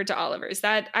drive her to Oliver's.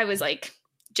 That I was like,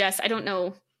 Jess, I don't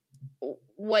know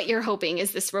what you're hoping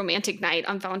is this romantic night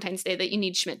on Valentine's Day that you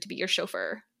need Schmidt to be your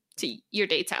chauffeur to your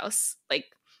date's house. Like,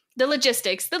 the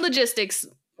logistics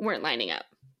weren't lining up.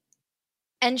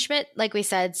 And Schmidt, like we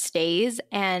said, stays,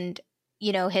 and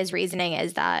his reasoning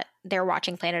is that they're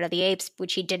watching Planet of the Apes,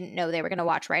 which he didn't know they were going to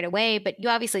watch right away. But you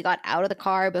obviously got out of the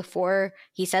car before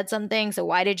he said something, so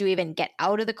why did you even get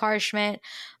out of the car, Schmidt?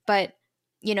 But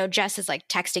Jess is like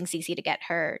texting Cece to get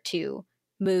her to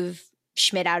move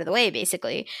Schmidt out of the way,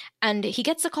 basically. And he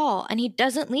gets the call and he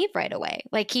doesn't leave right away.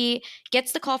 Like, he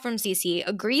gets the call from Cece,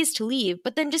 agrees to leave,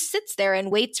 but then just sits there and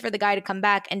waits for the guy to come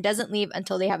back and doesn't leave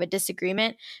until they have a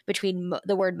disagreement between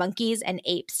the word monkeys and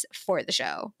apes for the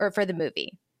show, or for the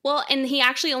movie. Well, and he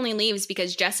actually only leaves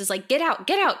because Jess is like, get out,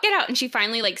 get out, get out. And she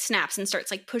finally like snaps and starts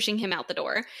like pushing him out the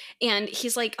door. And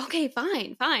he's like, okay,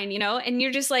 fine, and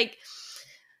you're just like,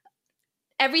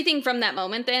 everything from that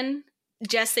moment then,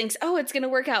 Jess thinks, oh, it's going to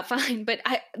work out fine. But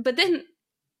then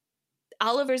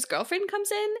Oliver's girlfriend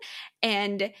comes in,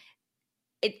 and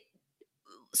it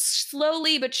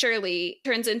slowly but surely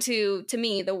turns into, to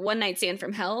me, the one night stand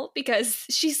from hell, because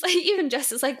she's like, even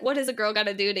Jess is like, what has a girl got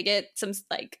to do to get some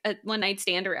like a one night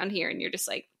stand around here? And you're just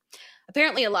like,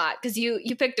 apparently a lot, because you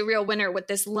picked a real winner with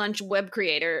this lunch web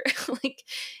creator. Like,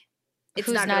 it's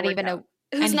who's not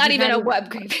even a web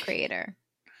creator.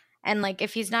 And like,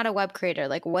 if he's not a web creator,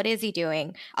 like, what is he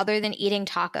doing other than eating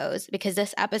tacos? Because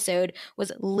this episode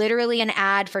was literally an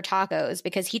ad for tacos,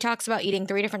 because he talks about eating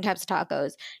 3 different types of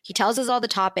tacos. He tells us all the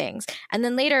toppings. And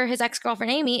then later, his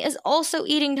ex-girlfriend Amy is also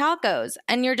eating tacos.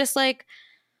 And you're just like,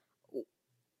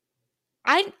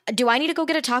 do I need to go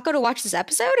get a taco to watch this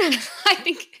episode?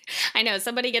 I know,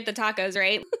 somebody get the tacos,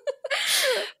 right?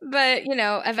 But,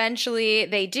 eventually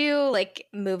they do like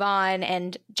move on,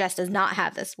 and Jess does not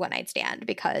have this one night stand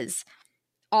because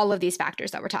all of these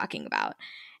factors that we're talking about,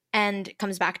 and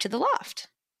comes back to the loft.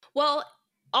 Well,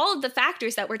 all of the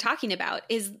factors that we're talking about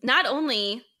is not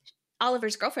only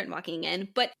Oliver's girlfriend walking in,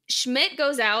 but Schmidt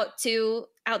goes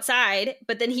outside,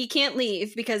 but then he can't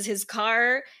leave because his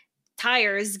car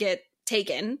tires get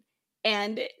taken.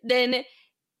 And then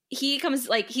he comes,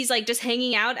 like, he's like just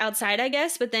hanging out outside, I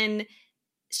guess, but then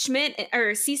Schmidt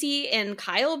or Cece and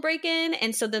Kyle break in,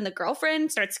 and so then the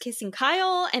girlfriend starts kissing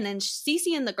Kyle, and then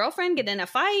Cece and the girlfriend get in a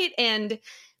fight, and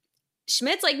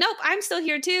Schmidt's like, nope, I'm still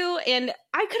here too. And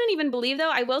I couldn't even believe, though,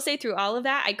 I will say through all of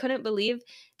that, I couldn't believe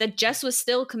that Jess was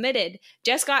still committed.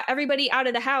 Jess got everybody out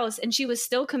of the house and she was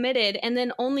still committed. And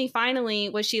then only finally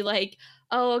was she like,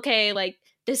 oh, okay, like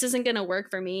this isn't going to work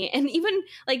for me. And even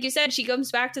like you said, she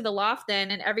comes back to the loft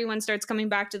then and everyone starts coming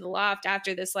back to the loft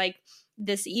after this, like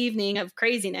this evening of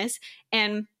craziness.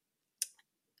 And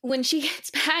when she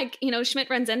gets back, you know, Schmidt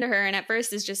runs into her and at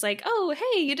first is just like, oh,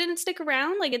 hey, you didn't stick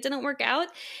around? Like it didn't work out?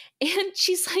 And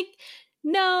she's like,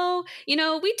 no, you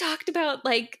know, we talked about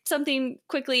like something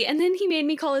quickly and then he made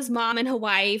me call his mom in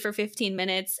Hawaii for 15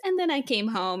 minutes and then I came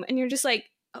home and you're just like,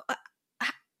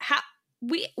 how,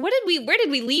 where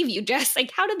did we leave you, Jess?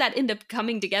 Like, how did that end up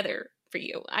coming together for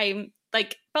you? I'm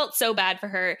like felt so bad for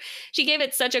her. She gave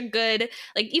it such a good,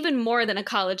 like even more than a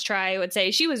college try, I would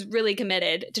say. She was really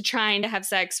committed to trying to have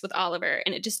sex with Oliver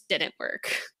and it just didn't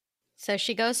work. So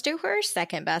she goes to her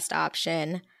second best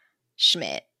option,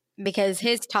 Schmidt, because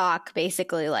his talk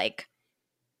basically like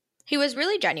he was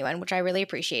really genuine, which I really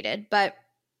appreciated, but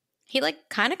he like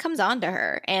kind of comes on to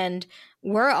her and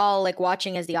we're all like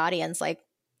watching as the audience like,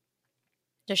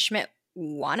 does Schmidt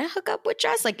want to hook up with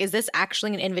Jess? Like, is this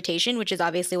actually an invitation? Which is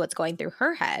obviously what's going through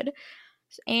her head.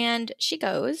 And she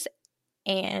goes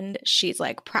and she's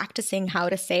like practicing how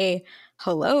to say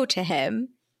hello to him.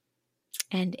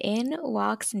 And in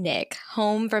walks Nick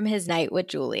home from his night with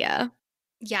Julia.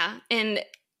 Yeah. And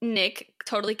Nick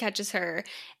totally catches her.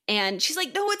 And she's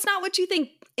like, no, it's not what you think.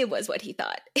 It was what he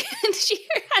thought. And she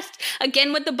has,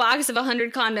 again, with the box of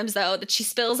 100 condoms, though, that she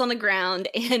spills on the ground.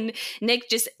 And Nick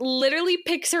just literally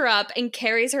picks her up and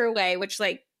carries her away, which,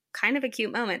 like, kind of a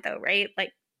cute moment, though, right?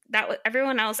 Like, that was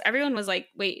everyone was like,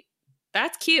 wait,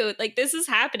 that's cute. Like, this is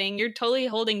happening. You're totally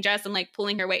holding Jess and, like,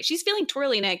 pulling her away. She's feeling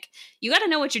twirly, Nick. You got to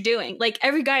know what you're doing. Like,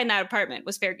 every guy in that apartment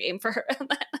was fair game for her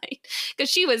that night because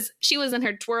she was in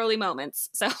her twirly moments.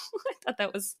 So I thought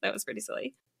that was pretty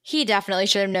silly. He definitely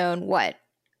should have known what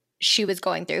she was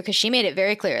going through because she made it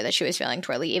very clear that she was feeling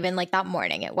twirly even like that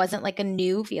morning. It wasn't like a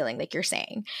new feeling like you're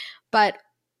saying. But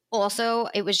also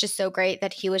it was just so great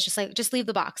that he was just like, just leave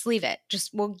the box, leave it.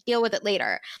 Just we'll deal with it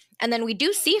later. And then we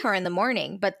do see her in the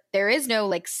morning, but there is no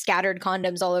like scattered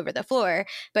condoms all over the floor.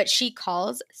 But she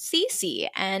calls Cece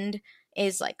and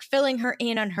is like filling her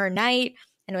in on her night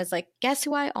and was like, guess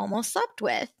who I almost slept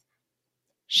with?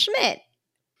 Schmidt.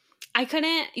 I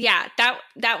couldn't, yeah,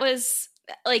 that was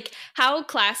like how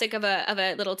classic of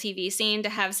a little TV scene to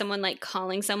have someone like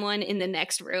calling someone in the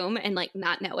next room and like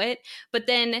not know it. But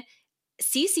then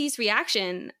Cece's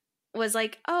reaction was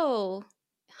like, oh,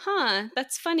 huh,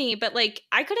 that's funny. But like,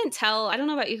 I couldn't tell. I don't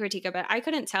know about you, Kritika, but I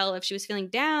couldn't tell if she was feeling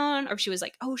down or if she was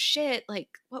like, oh shit, like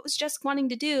what was Jess wanting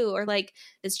to do? Or like,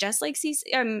 is Jess like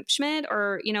Schmidt?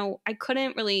 Or, you know, I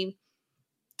couldn't really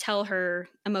tell her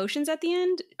emotions at the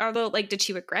end. Although, like, did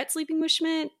she regret sleeping with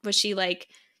Schmidt? Was she like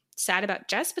sad about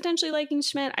Jess potentially liking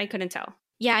Schmidt? I couldn't tell.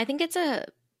 Yeah, I think it's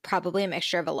probably a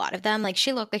mixture of a lot of them. Like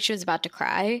she looked like she was about to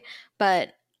cry,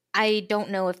 but I don't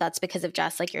know if that's because of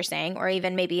Jess, like you're saying, or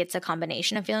even maybe it's a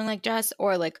combination of feeling like Jess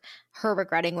or like her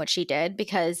regretting what she did.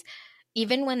 Because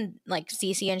even when like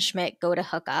Cece and Schmidt go to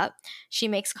hook up, she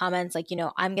makes comments like, you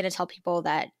know, I'm going to tell people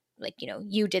that like, you know,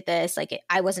 you did this, like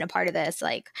I wasn't a part of this,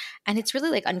 like, and it's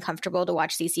really like uncomfortable to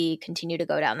watch Cece continue to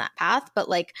go down that path. But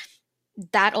like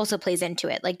that also plays into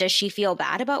it. Like, does she feel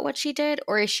bad about what she did,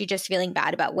 or is she just feeling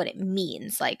bad about what it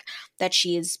means? Like that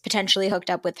she's potentially hooked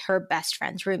up with her best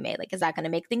friend's roommate. Like, is that going to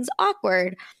make things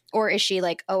awkward? Or is she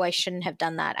like, oh, I shouldn't have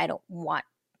done that. I don't want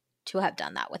to have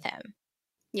done that with him.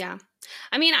 Yeah.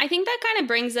 I mean, I think that kind of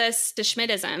brings us to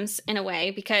Schmidtisms in a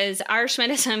way, because our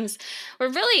Schmidtisms were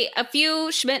really a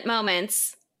few Schmidt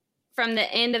moments from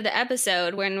the end of the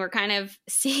episode when we're kind of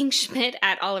seeing Schmidt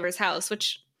at Oliver's house,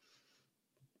 which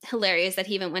hilarious that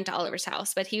he even went to Oliver's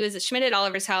house, but he was at Schmidt at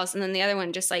Oliver's house. And then the other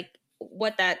one, just like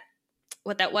what that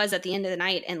was at the end of the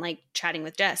night and like chatting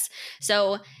with Jess.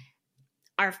 So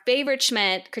our favorite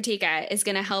Schmidt, Kritika, is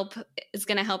going to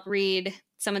help read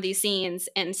some of these scenes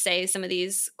and say some of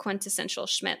these quintessential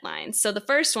Schmidt lines. So the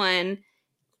first one,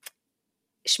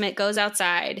 Schmidt goes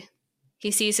outside. He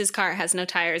sees his car has no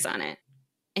tires on it.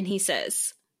 And he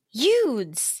says,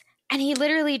 "Youths." And he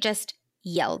literally just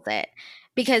yelled it.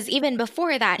 Because even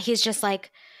before that, he's just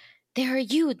like, there are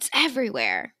youths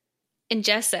everywhere. And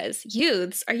Jess says,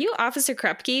 "Youths? Are you Officer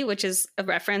Krupke?" Which is a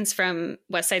reference from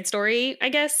West Side Story, I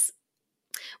guess.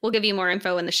 We'll give you more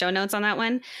info in the show notes on that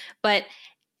one. But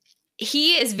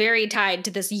he is very tied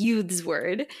to this youths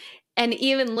word. And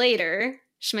even later,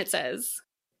 Schmidt says,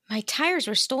 "My tires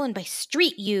were stolen by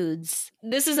street youths."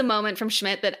 This is a moment from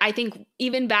Schmidt that I think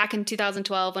even back in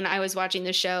 2012 when I was watching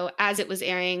the show as it was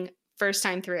airing, first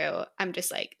time through, I'm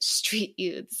just like, street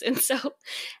youths. And so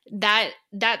that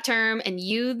term and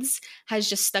youths has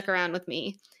just stuck around with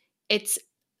me. It's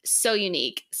so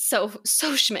unique, so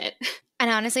Schmidt. And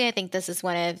honestly, I think this is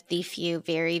one of the few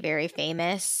very, very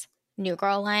famous New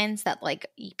Girl lines that like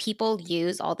people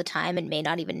use all the time and may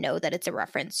not even know that it's a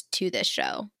reference to this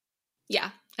show. Yeah,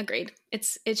 agreed.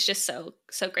 It's just so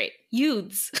great.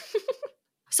 Youths.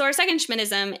 So our second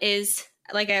Schmidtism is,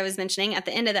 like I was mentioning at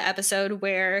the end of the episode,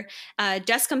 where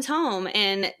Jess comes home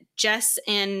and Jess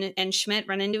and Schmidt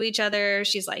run into each other.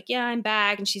 She's like, yeah, I'm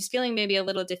back. And she's feeling maybe a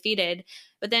little defeated.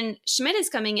 But then Schmidt is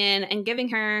coming in and giving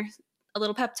her a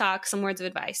little pep talk, some words of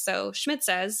advice. So Schmidt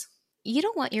says, you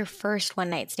don't want your first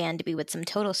one-night stand to be with some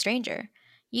total stranger.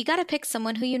 You got to pick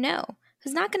someone who you know,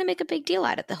 who's not going to make a big deal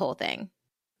out of the whole thing.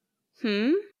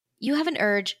 You have an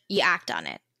urge, you act on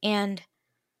it. And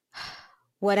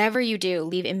whatever you do,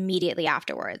 leave immediately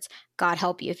afterwards. God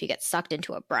help you if you get sucked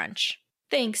into a brunch.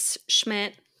 Thanks,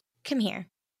 Schmidt. Come here.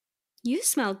 You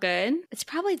smell good. It's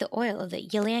probably the oil of the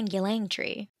ylang ylang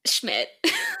tree. Schmidt.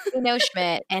 We know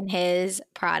Schmidt and his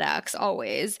products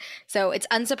always. So it's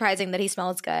unsurprising that he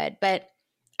smells good. But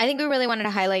I think we really wanted to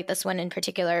highlight this one in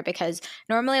particular because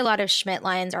normally a lot of Schmidt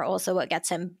lines are also what gets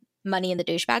him money in the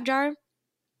douchebag jar.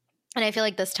 And I feel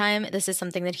like this time, this is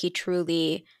something that he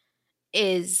truly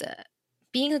is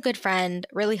being a good friend,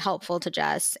 really helpful to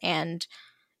Jess. And,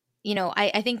 you know,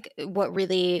 I think what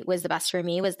really was the best for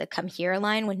me was the come here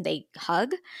line when they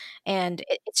hug. And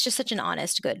it's just such an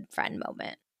honest, good friend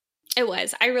moment. It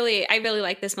was. I really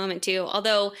like this moment too.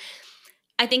 Although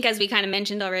I think, as we kind of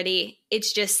mentioned already,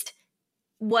 it's just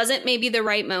wasn't maybe the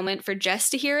right moment for Jess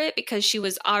to hear it because she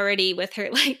was already with her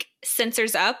like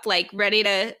sensors up, like ready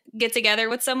to get together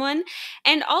with someone.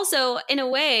 And also in a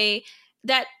way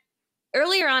that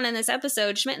earlier on in this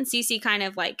episode, Schmidt and Cece kind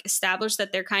of like established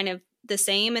that they're kind of the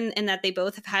same and that they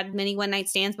both have had many one-night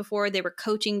stands before. They were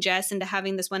coaching Jess into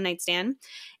having this one-night stand.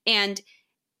 And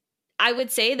I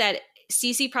would say that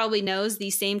Cece probably knows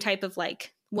the same type of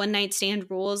like one-night stand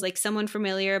rules, like someone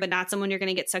familiar, but not someone you're going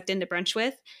to get sucked into brunch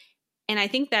with. And I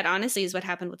think that honestly is what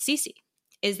happened with Cece,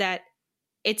 is that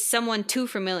it's someone too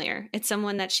familiar. It's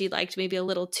someone that she liked maybe a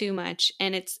little too much.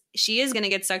 And she is going to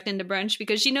get sucked into brunch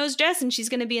because she knows Jess and she's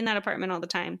going to be in that apartment all the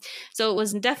time. So it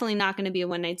was definitely not going to be a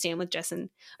one-night stand with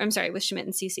with Schmidt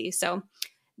and Cece. So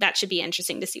that should be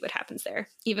interesting to see what happens there.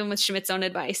 Even with Schmidt's own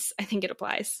advice, I think it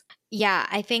applies. Yeah,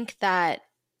 I think that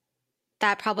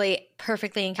probably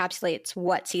perfectly encapsulates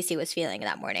what Cece was feeling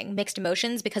that morning. Mixed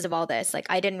emotions because of all this. Like,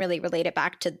 I didn't really relate it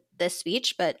back to this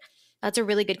speech, but that's a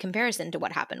really good comparison to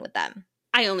what happened with them.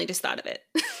 I only just thought of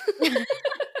it.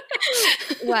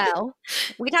 Well,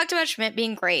 we talked about Schmidt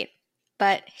being great,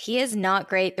 but he is not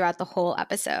great throughout the whole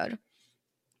episode.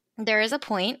 There is a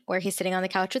point where he's sitting on the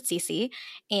couch with Cece,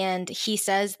 and he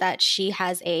says that she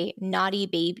has a naughty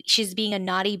baby. She's being a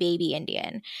naughty baby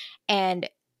Indian. And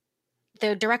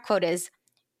the direct quote is,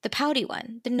 the pouty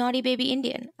one, the naughty baby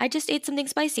Indian. I just ate something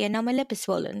spicy and now my lip is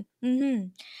swollen.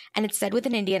 And it's said with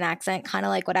an Indian accent, kind of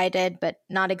like what I did, but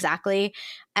not exactly.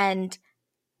 And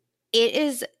it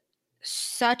is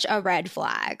such a red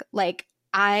flag. Like,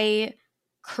 I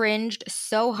cringed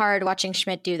so hard watching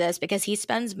Schmidt do this because he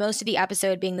spends most of the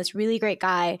episode being this really great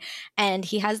guy. And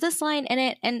he has this line in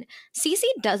it. And Cece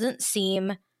doesn't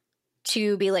seem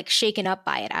to be like shaken up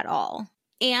by it at all.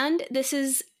 And this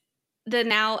is the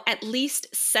now at least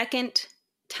second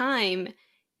time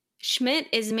Schmidt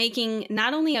is making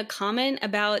not only a comment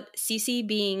about Cece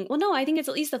being, well, no, I think it's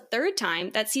at least the third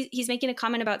time that he's making a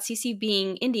comment about Cece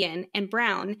being Indian and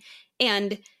brown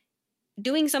and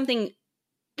doing something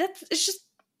that's it's just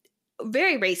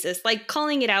very racist, like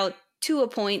calling it out to a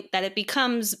point that it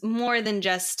becomes more than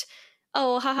just,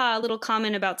 oh, haha, a little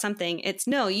comment about something. It's,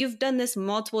 no, you've done this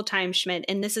multiple times, Schmidt,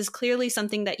 and this is clearly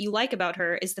something that you like about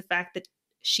her is the fact that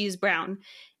she's brown.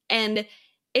 And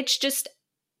it's just,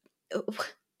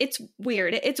 it's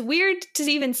weird. It's weird to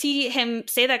even see him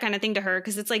say that kind of thing to her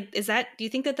because it's like, do you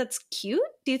think that that's cute?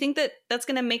 Do you think that that's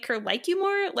going to make her like you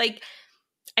more? Like,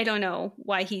 I don't know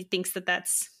why he thinks that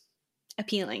that's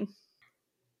appealing.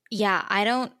 Yeah, I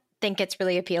don't think it's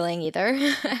really appealing either.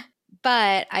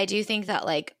 But I do think that,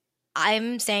 like,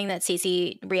 I'm saying that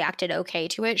Cece reacted okay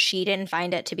to it. She didn't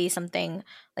find it to be something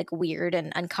like weird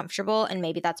and uncomfortable. And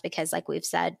maybe that's because, like we've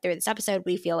said through this episode,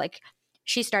 we feel like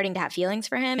she's starting to have feelings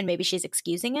for him and maybe she's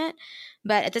excusing it.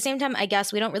 But at the same time, I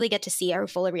guess we don't really get to see her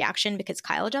full reaction because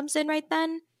Kyle jumps in right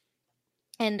then.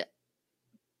 And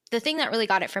the thing that really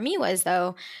got it for me was,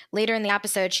 though, later in the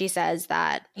episode, she says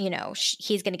that, you know,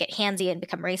 he's going to get handsy and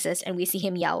become racist. And we see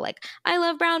him yell, like, I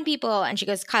love brown people. And she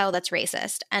goes, Kyle, that's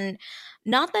racist. And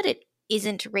not that it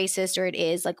isn't racist or it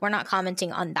is. Like, we're not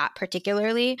commenting on that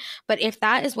particularly. But if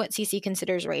that is what Cece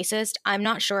considers racist, I'm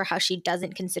not sure how she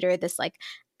doesn't consider this like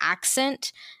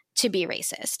accent to be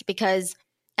racist, because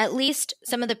at least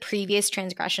some of the previous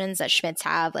transgressions that Schmitz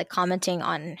have, like commenting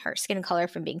on her skin color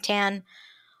from being tan,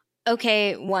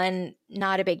 okay, one,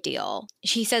 not a big deal.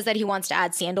 She says that he wants to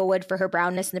add sandalwood for her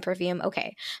brownness in the perfume.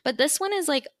 Okay. But this one is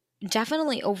like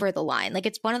definitely over the line. Like,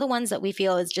 it's one of the ones that we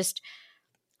feel is just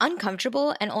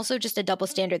uncomfortable and also just a double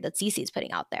standard that Cece's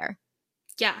putting out there.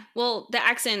 Yeah. Well, the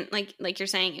accent, like you're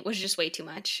saying, it was just way too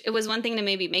much. It was one thing to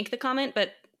maybe make the comment,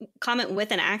 but comment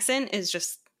with an accent is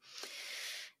just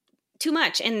too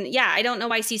much. And yeah, I don't know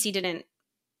why Cece didn't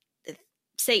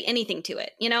say anything to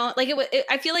it. You know, like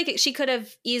I feel like she could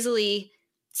have easily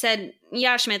said,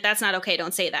 yeah, Schmidt, that's not okay.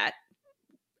 Don't say that.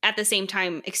 At the same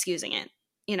time, excusing it,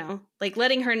 you know, like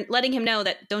letting him know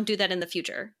that don't do that in the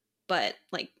future, but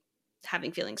like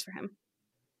having feelings for him.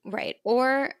 Right.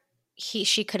 Or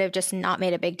she could have just not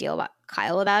made a big deal about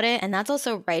Kyle about it. And that's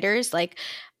also writers. Like,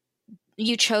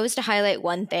 you chose to highlight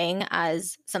one thing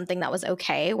as something that was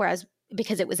okay, whereas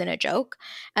because it was in a joke,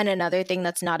 and another thing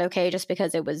that's not okay just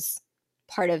because it was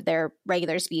part of their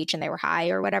regular speech and they were high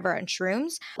or whatever on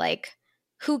shrooms. Like,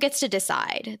 who gets to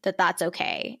decide that that's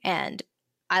okay and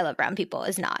I Love Brown People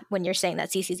is not, when you're saying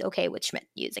that Cece's okay with Schmidt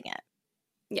using it?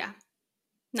 Yeah.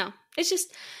 No, it's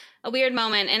just a weird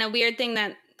moment and a weird thing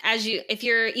that if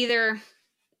you're either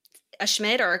a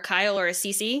Schmidt or a Kyle or a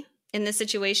Cece in this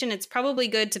situation, it's probably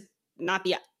good to not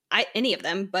be any of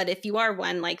them. But if you are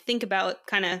one, like, think about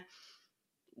kind of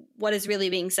what is really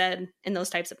being said in those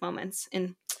types of moments.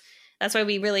 And that's why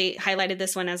we really highlighted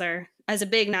this one as a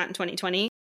big not in 2020.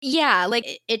 Yeah,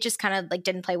 like it just kind of like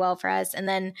didn't play well for us. And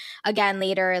then again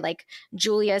later, like,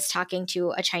 Julia's talking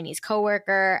to a Chinese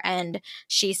coworker and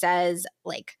she says,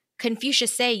 like,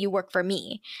 Confucius say you work for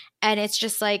me. And it's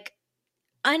just like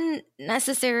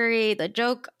unnecessary. The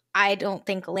joke, I don't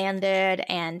think, landed.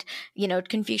 And, you know,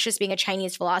 Confucius being a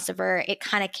Chinese philosopher, it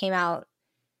kind of came out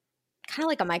kind of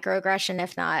like a microaggression,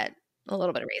 if not a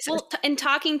little bit of racist. Well, and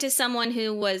talking to someone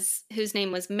whose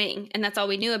name was Ming, and that's all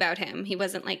we knew about him. He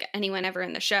wasn't like anyone ever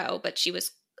in the show, but she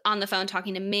was on the phone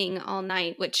talking to Ming all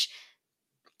night, which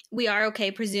we are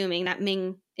okay presuming that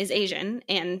Ming is Asian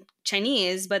and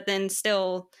Chinese, but then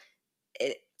still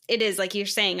it is, like you're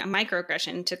saying, a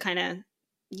microaggression to kind of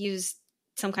use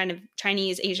some kind of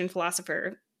Chinese Asian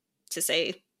philosopher to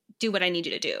say, do what I need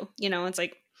you to do. You know, it's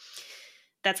like,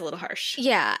 that's a little harsh.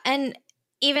 Yeah. And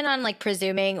even on like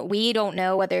presuming, we don't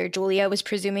know whether Julia was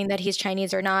presuming that he's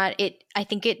Chinese or not. I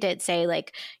think it did say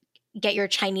like, get your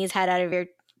Chinese head out of your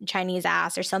Chinese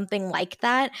ass or something like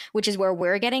that, which is where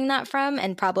we're getting that from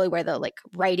and probably where the like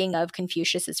writing of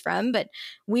Confucius is from. But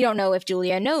we don't know if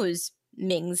Julia knows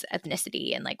Ming's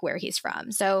ethnicity and like where he's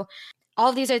from. So all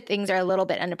of these things are a little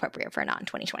bit inappropriate for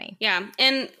non-2020. Yeah.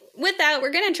 And with that,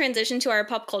 we're going to transition to our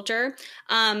pop culture.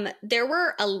 There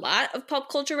were a lot of pop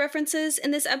culture references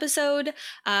in this episode,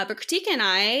 but Kritika and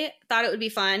I thought it would be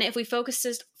fun if we focused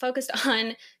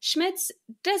on Schmidt's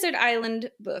Desert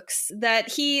Island books,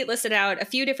 that he listed out a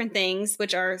few different things,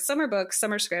 which are summer books,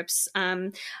 summer scripts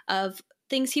of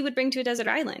things he would bring to a desert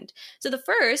island. So the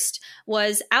first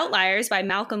was Outliers by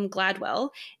Malcolm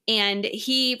Gladwell. And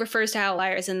he refers to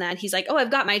Outliers in that he's like, oh,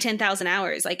 I've got my 10,000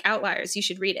 hours, like Outliers, you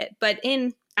should read it. But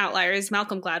in Outliers,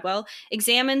 Malcolm Gladwell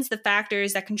examines the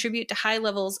factors that contribute to high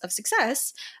levels of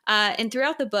success. And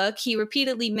throughout the book, he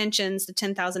repeatedly mentions the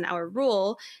 10,000 hour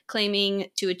rule, claiming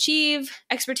to achieve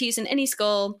expertise in any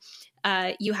skill,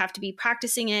 you have to be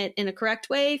practicing it in a correct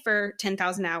way for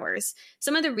 10,000 hours.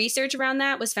 Some of the research around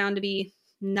that was found to be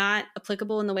not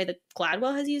applicable in the way that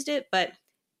Gladwell has used it, but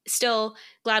still,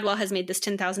 Gladwell has made this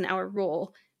 10,000 hour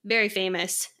rule very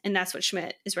famous, and that's what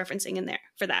Schmidt is referencing in there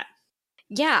for that.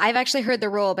 Yeah, I've actually heard the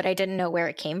rule, but I didn't know where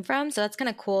it came from. So that's kind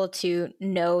of cool to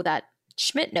know that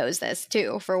Schmidt knows this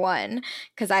too, for one,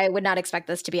 because I would not expect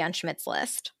this to be on Schmidt's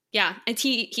list. Yeah, and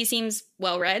he seems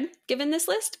well-read given this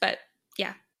list, but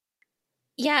yeah.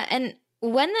 Yeah, and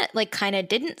one that like kind of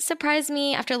didn't surprise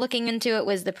me after looking into it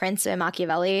was The Prince by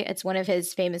Machiavelli. It's one of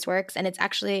his famous works, and it's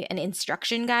actually an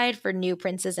instruction guide for new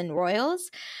princes and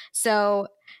royals. So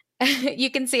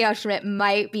you can see how Schmidt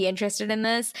might be interested in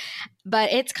this,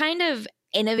 but it's kind of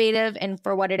innovative and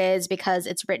for what it is, because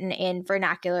it's written in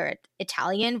vernacular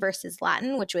Italian versus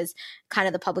Latin, which was kind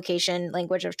of the publication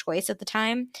language of choice at the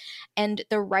time. And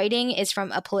the writing is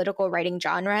from a political writing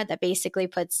genre that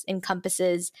basically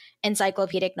encompasses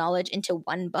encyclopedic knowledge into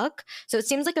one book. So it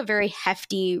seems like a very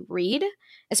hefty read,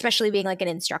 especially being like an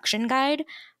instruction guide.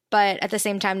 But at the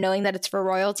same time, knowing that it's for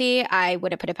royalty, I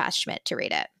would have put it past Schmidt to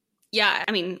read it. Yeah,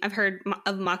 I mean, I've heard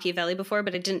of Machiavelli before,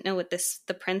 but I didn't know what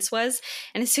The Prince was.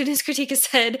 And as soon as Critica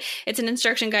said it's an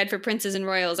instruction guide for princes and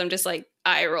royals, I'm just like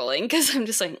eye rolling because I'm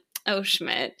just like, oh,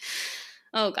 Schmidt.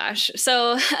 Oh gosh.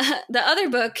 So the other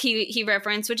book he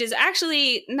referenced, which is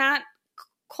actually not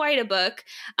quite a book,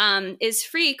 is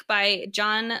Freak by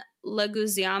John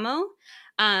Leguizamo.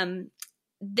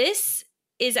 This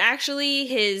is actually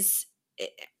his.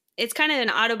 It's kind of an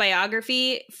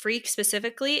autobiography. Freak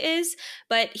specifically is,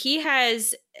 but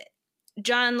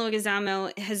John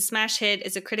Leguizamo, his smash hit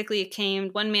is a critically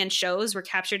acclaimed one-man shows were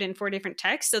captured in 4 different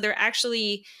texts. So they're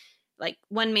actually like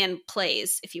one-man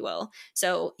plays, if you will.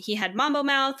 So he had Mambo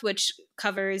Mouth, which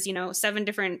covers, 7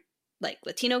 different like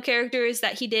Latino characters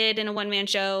that he did in a one-man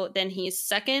show. Then his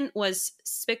second was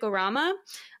Spicorama,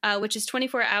 which is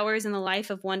 24 hours in the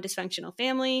life of one dysfunctional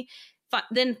family.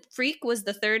 Then Freak was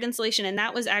the third installation, and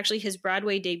that was actually his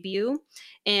Broadway debut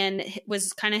and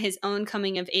was kind of his own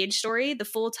coming of age story. The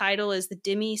full title is the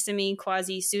Demi Semi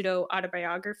Quasi Pseudo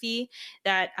Autobiography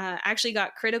that actually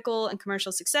got critical and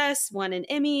commercial success, won an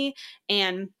Emmy,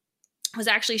 and was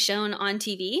actually shown on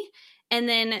TV. And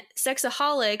then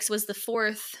Sexaholics was the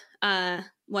fourth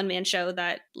one-man show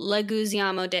that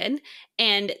Leguizamo did.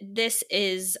 And this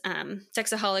is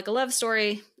Sexaholic, a love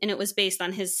story, and it was based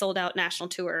on his sold-out national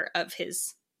tour of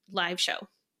his live show.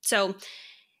 So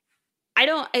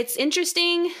it's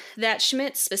interesting that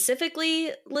Schmidt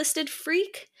specifically listed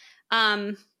Freak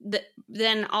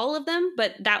than all of them,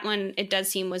 but that one, it does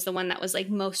seem, was the one that was like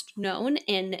most known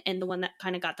and the one that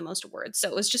kind of got the most awards. So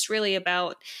it was just really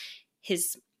about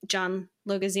his John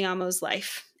Leguizamo's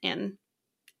life and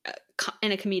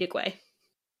in a comedic way.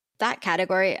 That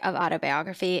category of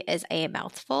autobiography is a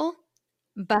mouthful,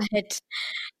 but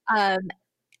I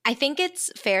think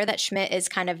it's fair that Schmidt is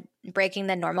kind of breaking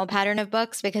the normal pattern of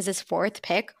books because his fourth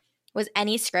pick was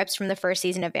any scripts from the first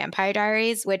season of Vampire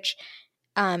Diaries, which,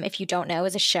 if you don't know,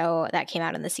 is a show that came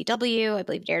out on the CW. I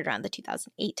believe it aired around the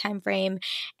 2008 timeframe.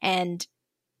 And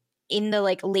in the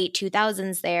like late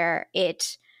 2000s there,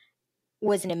 it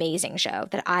was an amazing show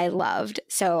that I loved.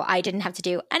 So I didn't have to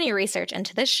do any research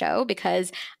into this show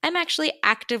because I'm actually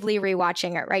actively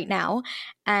rewatching it right now.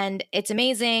 And it's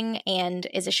amazing and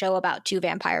is a show about 2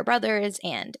 vampire brothers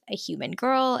and a human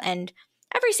girl. And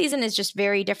every season is just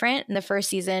very different. And the first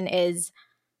season is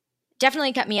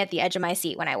definitely kept me at the edge of my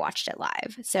seat when I watched it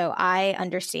live. So I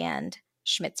understand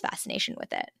Schmidt's fascination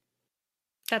with it.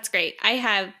 That's great. I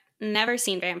have never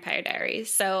seen Vampire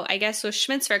Diaries, so I guess with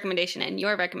Schmidt's recommendation and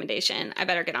your recommendation, I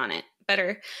better get on it.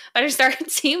 Better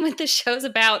start seeing what the show's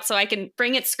about so I can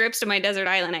bring its scripts to my desert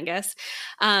island, I guess.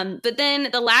 But then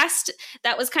the last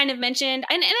that was kind of mentioned,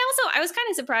 and also I was kind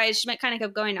of surprised Schmidt kind of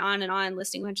kept going on and on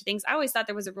listing a bunch of things. I always thought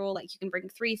there was a rule like you can bring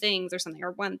 3 things or something,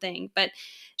 or 1 thing. But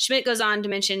Schmidt goes on to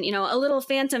mention, a little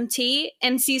phantom tea,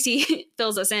 and Cece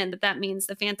fills us in that means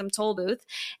the phantom toll booth.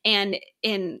 And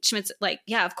Schmidt's like,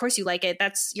 yeah, of course you like it.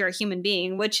 You're a human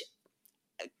being, which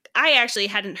I actually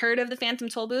hadn't heard of the Phantom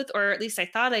Toll Booth, or at least I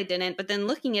thought I didn't. But then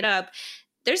looking it up,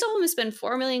 there's almost been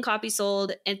 4 million copies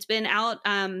sold. It's been out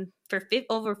for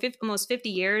almost 50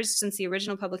 years since the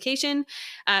original publication.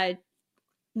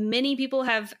 Many people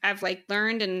have like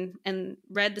learned and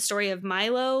read the story of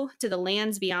Milo to the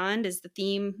lands beyond is the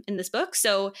theme in this book.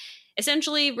 So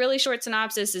essentially, really short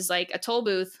synopsis is like a toll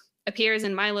booth appears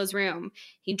in Milo's room.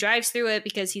 He drives through it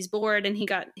because he's bored and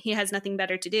he has nothing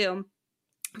better to do.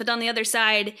 But on the other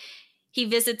side, he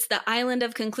visits the Island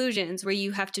of Conclusions, where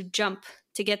you have to jump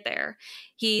to get there.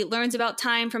 He learns about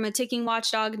time from a ticking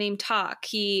watchdog named Talk.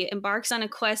 He embarks on a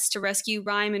quest to rescue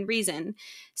Rhyme and Reason.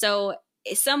 So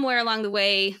somewhere along the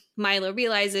way, Milo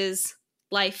realizes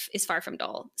life is far from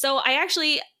dull. So I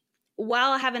actually,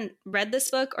 while I haven't read this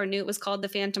book or knew it was called The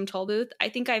Phantom Toll Booth, I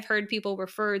think I've heard people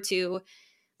refer to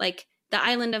like the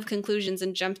Island of Conclusions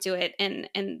and jump to it and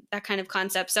that kind of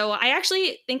concept. So I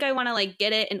actually think I want to like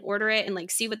get it and order it and like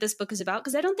see what this book is about,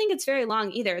 because I don't think it's very long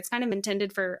either. It's kind of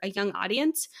intended for a young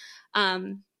audience.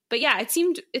 But yeah, it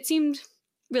seemed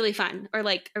really fun, or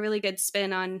like a really good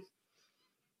spin on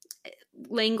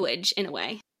language in a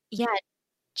way. Yeah,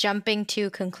 jumping to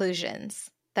conclusions.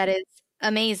 That is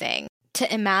amazing.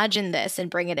 To imagine this and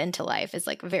bring it into life is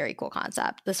like a very cool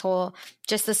concept.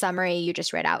 Just the summary you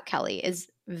just read out, Kelly, is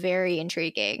very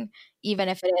intriguing, even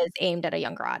if it is aimed at a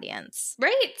younger audience.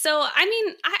 Right. So, I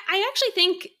mean, I actually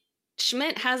think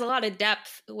Schmidt has a lot of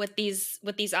depth with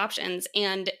these options,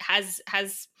 and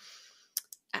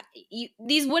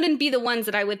these wouldn't be the ones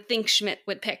that I would think Schmidt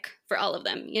would pick for all of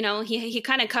them. He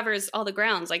kind of covers all the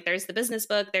grounds. Like there's the business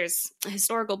book, there's a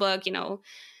historical book,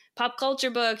 pop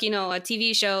culture book, a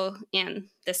TV show, and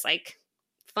this like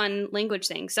fun language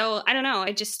thing. So I don't know.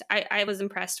 I was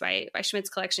impressed by Schmidt's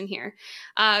collection here.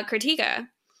 Kritika,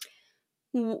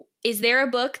 is there a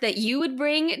book that you would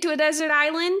bring to a desert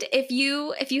island if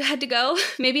you had to go?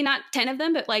 Maybe not 10 of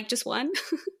them, but like just one.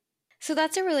 So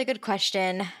that's a really good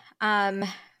question.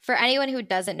 For anyone who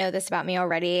doesn't know this about me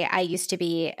already, I used to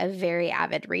be a very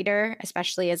avid reader,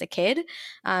 especially as a kid.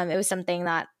 It was something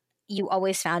that you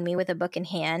always found me with a book in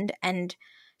hand. And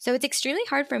so it's extremely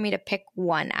hard for me to pick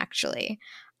one, actually.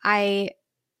 I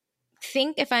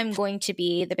think if I'm going to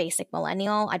be the basic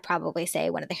millennial, I'd probably say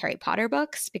one of the Harry Potter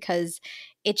books because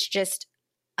it's just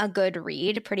a good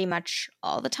read pretty much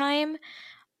all the time.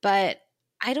 But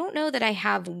I don't know that I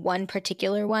have one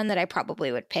particular one that I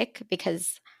probably would pick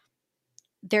because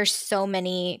there's so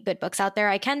many good books out there.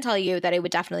 I can tell you that it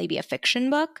would definitely be a fiction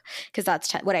book because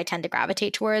that's what I tend to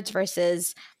gravitate towards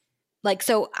versus like,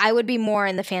 so I would be more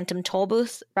in the Phantom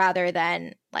Tollbooth rather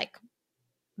than like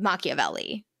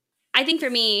Machiavelli. I think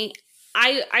for me,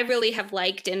 I really have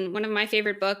liked, and one of my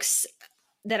favorite books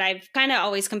that I've kind of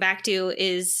always come back to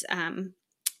is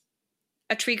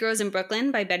A Tree Grows in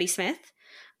Brooklyn by Betty Smith.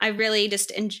 I really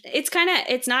just,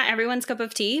 it's not everyone's cup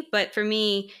of tea, but for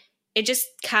me, it just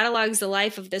catalogs the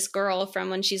life of this girl from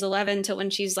when she's 11 to when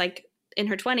she's like in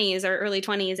her 20s or early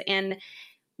 20s and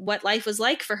what life was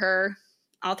like for her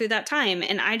all through that time.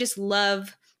 And I just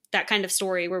love that kind of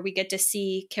story where we get to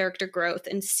see character growth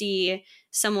and see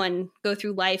someone go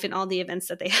through life and all the events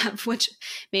that they have, which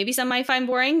maybe some might find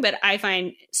boring, but I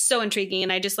find so intriguing.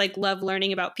 And I just like love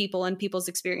learning about people and people's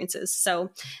experiences.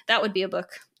 So that would be a book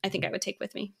I think I would take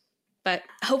with me, but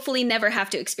hopefully never have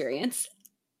to experience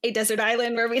a desert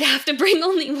island where we'd have to bring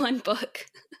only one book.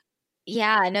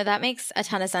 Yeah, no, that makes a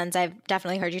ton of sense. I've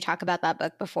definitely heard you talk about that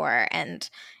book before, and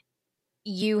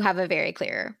you have a very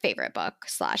clear favorite book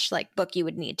 / like book you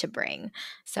would need to bring.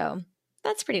 So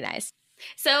that's pretty nice.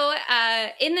 So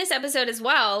in this episode as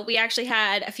well, we actually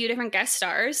had a few different guest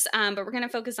stars, but we're going to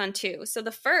focus on two. So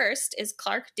the first is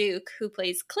Clark Duke, who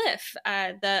plays Cliff,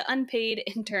 the unpaid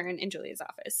intern in Julia's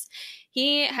office.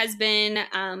 He has been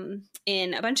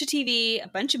in a bunch of TV, a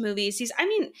bunch of movies.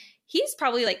 He's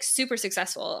probably like super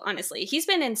successful, honestly. He's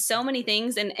been in so many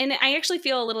things, and I actually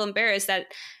feel a little embarrassed that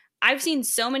I've seen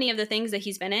so many of the things that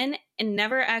he's been in and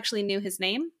never actually knew his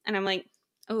name. And I'm like,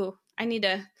 oh, I need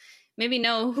to maybe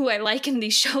know who I like in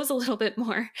these shows a little bit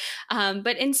more.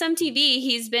 But in some TV,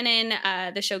 he's been in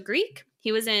the show Greek.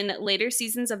 He was in later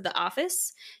seasons of The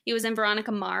Office. He was in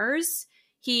Veronica Mars.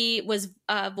 He was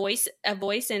a voice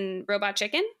in Robot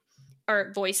Chicken,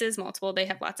 or voices, multiple. They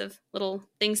have lots of little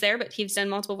things there, but he's done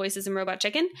multiple voices in Robot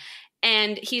Chicken.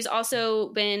 And he's also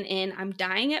been in I'm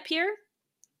Dying Up Here.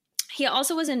 He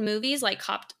also was in movies like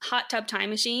Hot Tub Time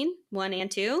Machine 1 and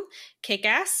 2,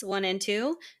 Kick-Ass 1 and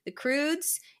 2, The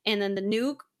Croods, and then the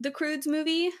new The Croods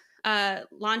movie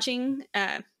launching,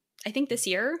 I think this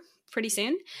year, pretty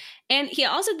soon. And he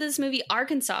also did this movie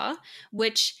Arkansas,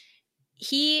 which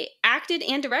he acted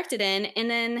and directed in,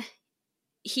 and then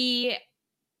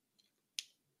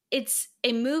it's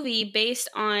a movie based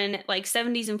on like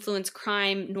 70s influenced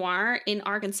crime noir in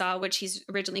Arkansas, which he's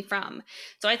originally from.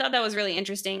 So I thought that was really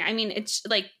interesting. I mean, it's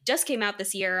like just came out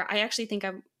this year. I actually think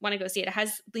I want to go see it. It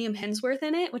has Liam Hemsworth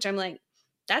in it, which I'm like,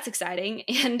 that's exciting.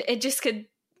 And it just could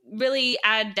really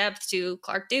add depth to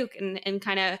Clark Duke and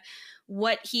kind of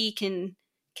what he can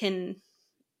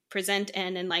present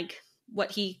in and like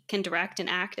what he can direct and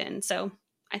act in. So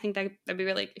I think that'd be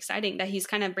really exciting that he's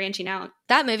kind of branching out.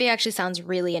 That movie actually sounds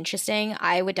really interesting.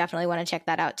 I would definitely want to check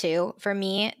that out too. For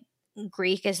me,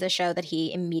 Greek is the show that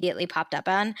he immediately popped up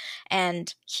on,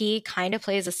 and he kind of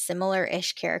plays a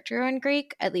similar-ish character on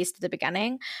Greek, at least at the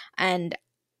beginning. And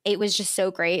it was just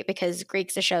so great because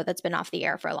Greek's a show that's been off the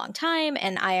air for a long time,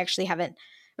 and I actually haven't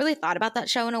really thought about that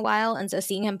show in a while. And so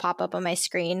seeing him pop up on my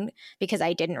screen because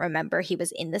I didn't remember he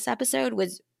was in this episode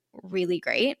was really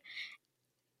great.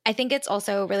 I think it's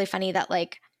also really funny that,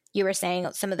 like you were saying,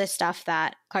 some of the stuff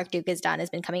that Clark Duke has done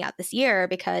has been coming out this year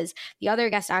because the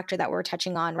other guest actor that we're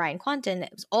touching on, Ryan Quanten,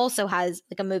 also has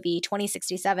like a movie,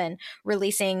 2067,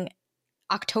 releasing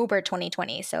October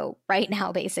 2020. So right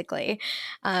now, basically.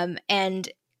 And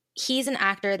he's an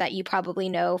actor that you probably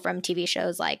know from TV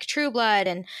shows like True Blood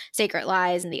and Sacred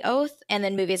Lies and The Oath, and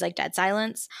then movies like Dead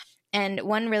Silence. And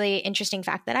one really interesting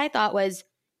fact that I thought was,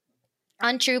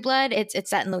 on True Blood, it's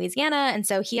set in Louisiana, and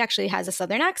so he actually has a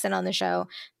Southern accent on the show,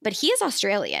 but he is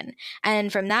Australian.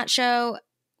 And from that show,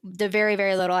 the very,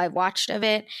 very little I've watched of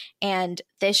it, and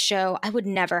this show, I would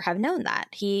never have known that.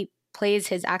 He plays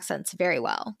his accents very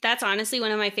well. That's honestly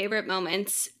one of my favorite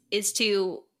moments, is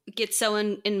to get so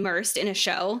immersed in a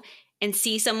show and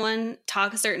see someone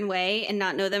talk a certain way and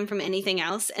not know them from anything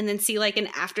else, and then see like an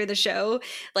after the show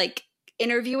like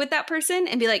interview with that person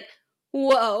and be like,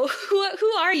 whoa, who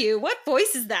are you? What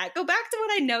voice is that? Go back to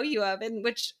what I know you of. And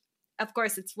which, of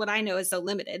course, it's what I know is so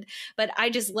limited. But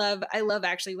I love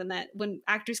actually when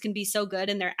actors can be so good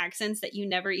in their accents that you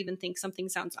never even think something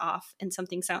sounds off and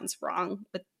something sounds wrong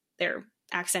with their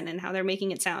accent and how they're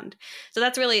making it sound. So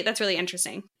that's really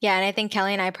interesting. Yeah, and I think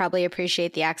Kelly and I probably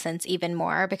appreciate the accents even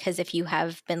more because if you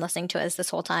have been listening to us this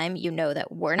whole time, you know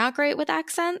that we're not great with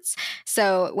accents.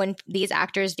 So when these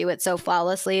actors do it so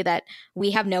flawlessly that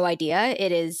we have no idea,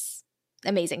 it is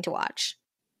amazing to watch.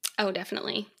 Oh,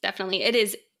 definitely. Definitely. It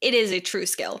is a true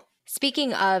skill.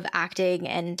 Speaking of acting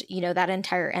and, that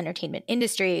entire entertainment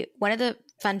industry, one of the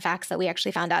fun facts that we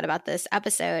actually found out about this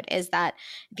episode is that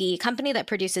the company that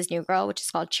produces New Girl, which is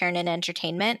called Chernin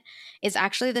Entertainment, is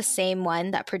actually the same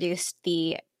one that produced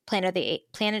the Planet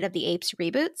of the Apes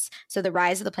reboots. So the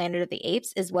Rise of the Planet of the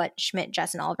Apes is what Schmidt,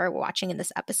 Jess, and Oliver were watching in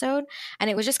this episode. And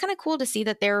it was just kind of cool to see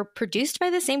that they're produced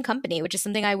by the same company, which is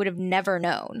something I would have never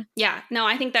known. Yeah, no,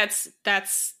 I think that's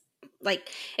like,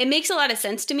 it makes a lot of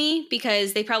sense to me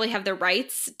because they probably have the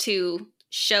rights to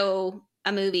show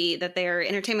a movie that their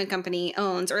entertainment company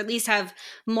owns, or at least have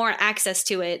more access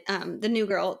to it. The New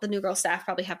Girl staff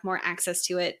probably have more access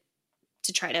to it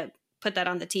to try to put that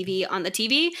on the TV.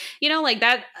 Like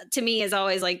that to me is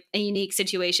always like a unique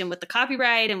situation with the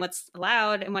copyright and what's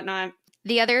allowed and whatnot.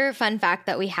 The other fun fact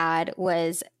that we had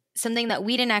was something that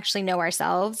we didn't actually know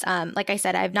ourselves. Like I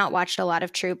said, I've not watched a lot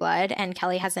of True Blood, and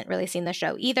Kelly hasn't really seen the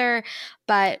show either.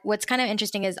 But what's kind of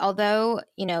interesting is although,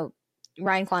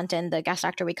 Ryan Quanten, the guest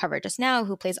actor we covered just now,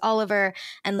 who plays Oliver,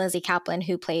 and Lizzie Kaplan,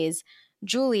 who plays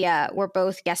Julia, were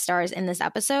both guest stars in this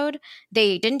episode.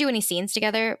 They didn't do any scenes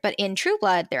together, but in True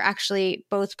Blood, they're actually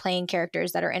both playing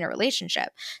characters that are in a relationship.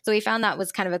 So we found that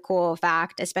was kind of a cool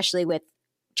fact, especially with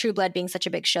True Blood being such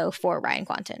a big show for Ryan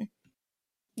Quanten.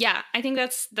 Yeah, I think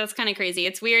that's kind of crazy.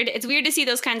 It's weird. It's weird to see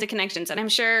those kinds of connections. And I'm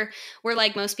sure we're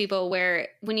like most people where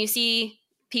when you see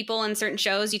people in certain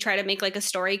shows, you try to make like a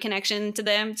story connection to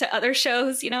them, to other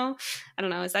shows, I don't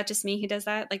know. Is that just me who does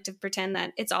that? Like to pretend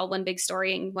that it's all one big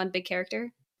story and one big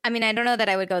character? I mean, I don't know that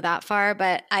I would go that far,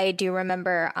 but I do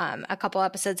remember a couple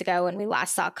episodes ago when we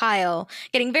last saw Kyle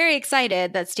getting very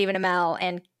excited that Stephen Amell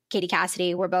and Katie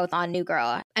Cassidy were both on New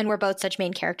Girl and were both such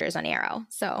main characters on Arrow.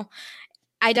 So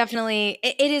I definitely,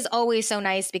 it is always so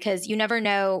nice because you never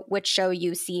know which show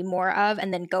you see more of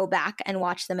and then go back and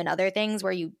watch them in other things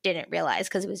where you didn't realize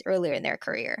because it was earlier in their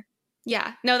career.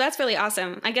 Yeah, no, that's really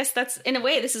awesome. I guess that's, in a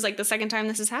way, this is like the second time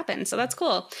this has happened. So that's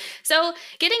cool. So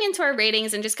getting into our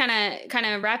ratings and just kind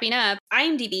of wrapping up,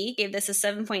 IMDb gave this a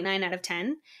 7.9 out of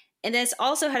 10. And this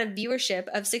also had a viewership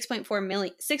of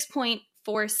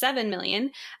 6.47 million.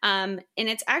 And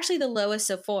it's actually the lowest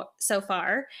so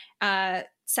far.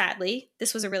 Sadly,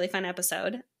 this was a really fun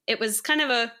episode. It was kind of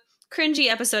a cringy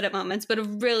episode at moments, but a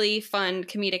really fun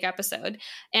comedic episode.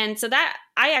 And so that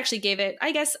I actually gave it,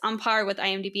 I guess, on par with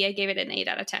IMDb. I gave it an 8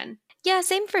 out of 10. Yeah,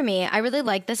 same for me. I really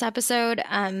like this episode.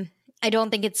 I don't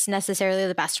think it's necessarily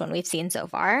the best one we've seen so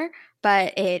far,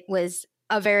 but it was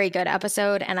a very good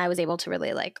episode and I was able to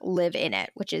really live in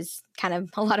it, which is kind of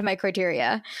a lot of my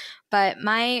criteria. But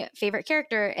my favorite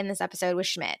character in this episode was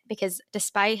Schmidt because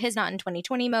despite his not in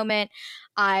 2020 moment,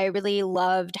 I really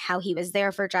loved how he was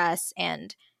there for Jess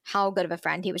and how good of a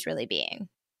friend he was really being.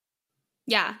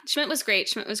 Yeah, Schmidt was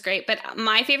great. But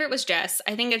my favorite was Jess.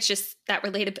 I think it's just that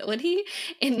relatability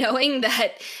in knowing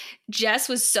that Jess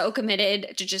was so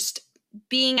committed to just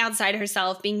being outside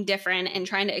herself, being different, and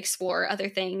trying to explore other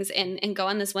things and go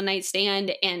on this one night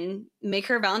stand and make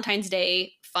her Valentine's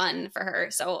Day fun for her.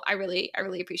 So I really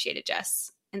appreciated Jess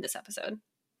in this episode.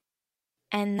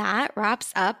 And that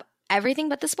wraps up everything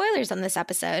but the spoilers on this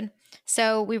episode.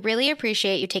 So we really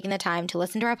appreciate you taking the time to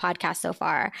listen to our podcast so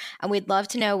far, and we'd love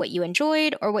to know what you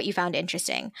enjoyed or what you found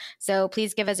interesting. So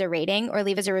please give us a rating or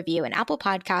leave us a review in Apple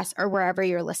Podcasts or wherever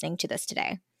you're listening to this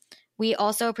today. We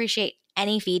also appreciate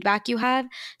any feedback you have,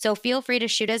 so feel free to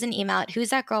shoot us an email at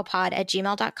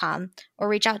who'sthatgirlpod@gmail.com or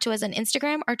reach out to us on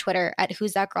Instagram or Twitter at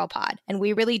who'sthatgirlpod, and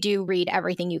we really do read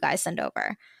everything you guys send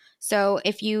over. So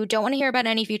if you don't want to hear about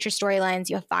any future storylines,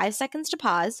 you have 5 seconds to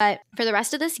pause. But for the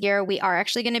rest of this year, we are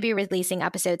actually going to be releasing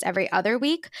episodes every other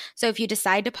week. So if you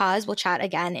decide to pause, we'll chat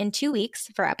again in 2 weeks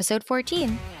for episode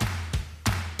 14.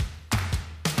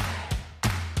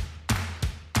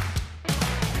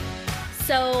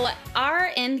 So our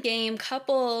endgame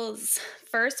couples,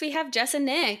 first we have Jess and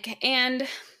Nick. And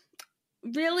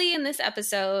really in this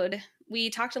episode,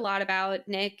 we talked a lot about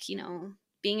Nick,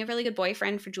 being a really good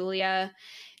boyfriend for Julia,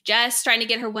 Jess trying to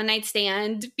get her one night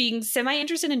stand, being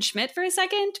semi-interested in Schmidt for a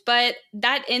second. But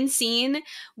that end scene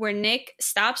where Nick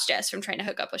stops Jess from trying to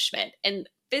hook up with Schmidt and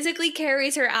physically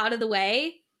carries her out of the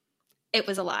way, it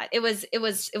was a lot. It was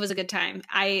a good time.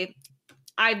 I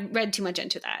read too much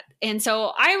into that. And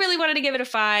so I really wanted to give it a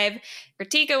 5.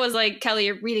 Kritika was like, Kelly,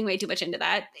 you're reading way too much into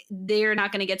that. They're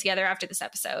not going to get together after this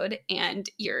episode, and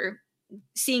you're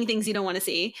seeing things you don't want to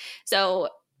see. So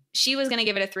she was going to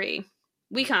give it a 3.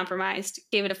 We compromised,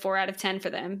 gave it a 4 out of 10 for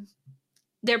them.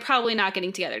 They're probably not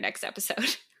getting together next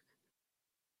episode.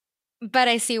 But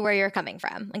I see where you're coming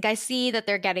from. Like, I see that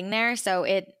they're getting there. So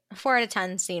 4 out of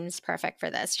 10 seems perfect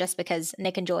for this, just because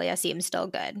Nick and Julia seem still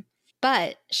good.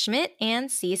 But Schmidt and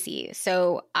Cece.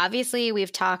 So obviously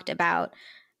we've talked about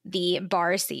the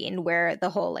bar scene where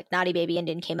the whole like naughty baby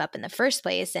Indian came up in the first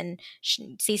place, and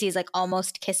Cece's like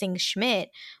almost kissing Schmidt,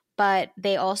 but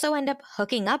they also end up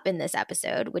hooking up in this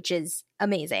episode, which is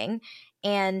amazing.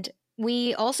 And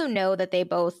we also know that they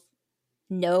both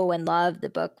know and love the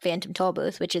book Phantom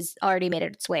Tollbooth, which has already made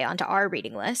its way onto our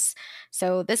reading list.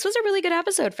 So this was a really good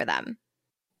episode for them.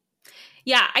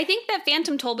 Yeah, I think that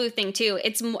Phantom Tollbooth thing too,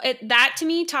 that to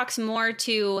me talks more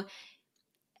to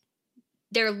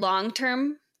their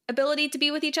long-term ability to be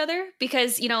with each other,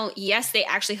 because, you know, yes, they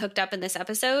actually hooked up in this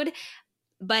episode,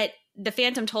 but the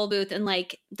Phantom Tollbooth and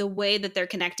like the way that they're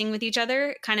connecting with each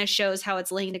other kind of shows how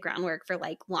it's laying the groundwork for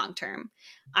like long-term,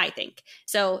 I think.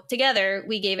 So together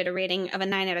we gave it a rating of a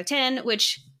 9 out of 10,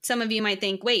 which some of you might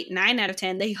think, wait, 9 out of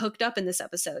 10, they hooked up in this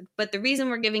episode. But the reason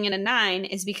we're giving it a 9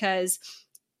 is because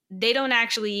they're not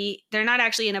actually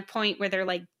in a point where they're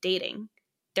like dating.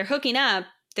 They're hooking up,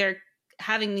 they're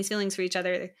having these feelings for each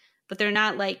other, but they're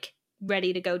not like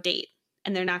ready to go date,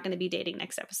 and they're not going to be dating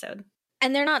next episode.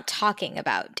 And they're not talking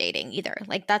about dating either.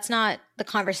 Like, that's not the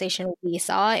conversation we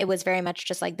saw. It was very much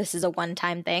just like, this is a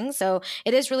one-time thing. So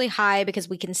it is really high because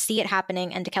we can see it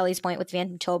happening. And to Kelly's point with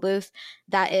Phantom Tollbooth,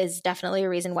 that is definitely a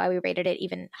reason why we rated it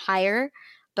even higher.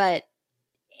 But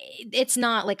it's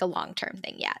not like a long-term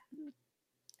thing yet.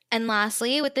 And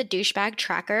lastly, with the douchebag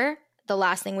tracker, the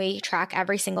last thing we track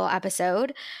every single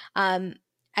episode,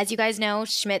 as you guys know,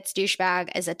 Schmidt's douchebag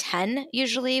is a 10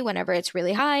 usually whenever it's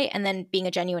really high, and then being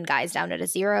a genuine guy is down at a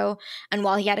 0. And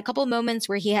while he had a couple moments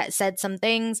where he had said some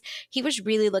things, he was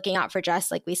really looking out for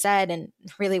Jess, like we said, and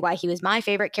really why he was my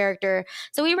favorite character.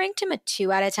 So we ranked him a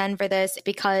 2 out of 10 for this,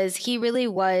 because he really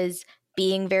was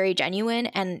being very genuine.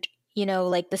 And, you know,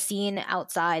 like the scene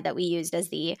outside that we used as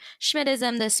the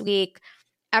Schmidtism this week,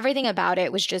 everything about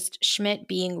it was just Schmidt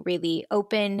being really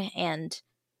open and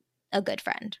a good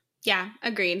friend. Yeah,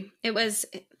 agreed.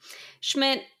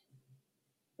 Schmidt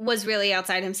was really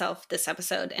outside himself this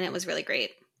episode, and it was really great.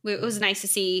 It was nice to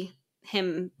see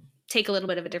him take a little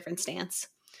bit of a different stance.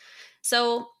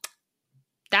 So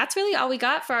that's really all we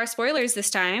got for our spoilers this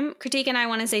time. Kritika and I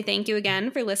want to say thank you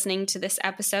again for listening to this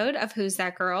episode of Who's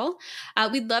That Girl?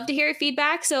 We'd love to hear your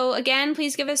feedback. So again,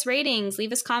 please give us ratings,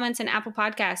 leave us comments in Apple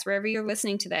Podcasts, wherever you're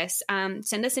listening to this.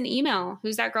 Send us an email,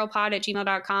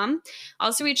 who'sthatgirlpod@gmail.com.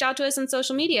 Also reach out to us on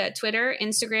social media, Twitter,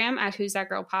 Instagram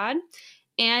 @who'sthatgirlpod.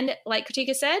 And like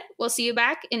Kritika said, we'll see you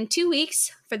back in 2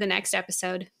 weeks for the next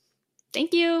episode.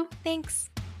 Thank you. Thanks.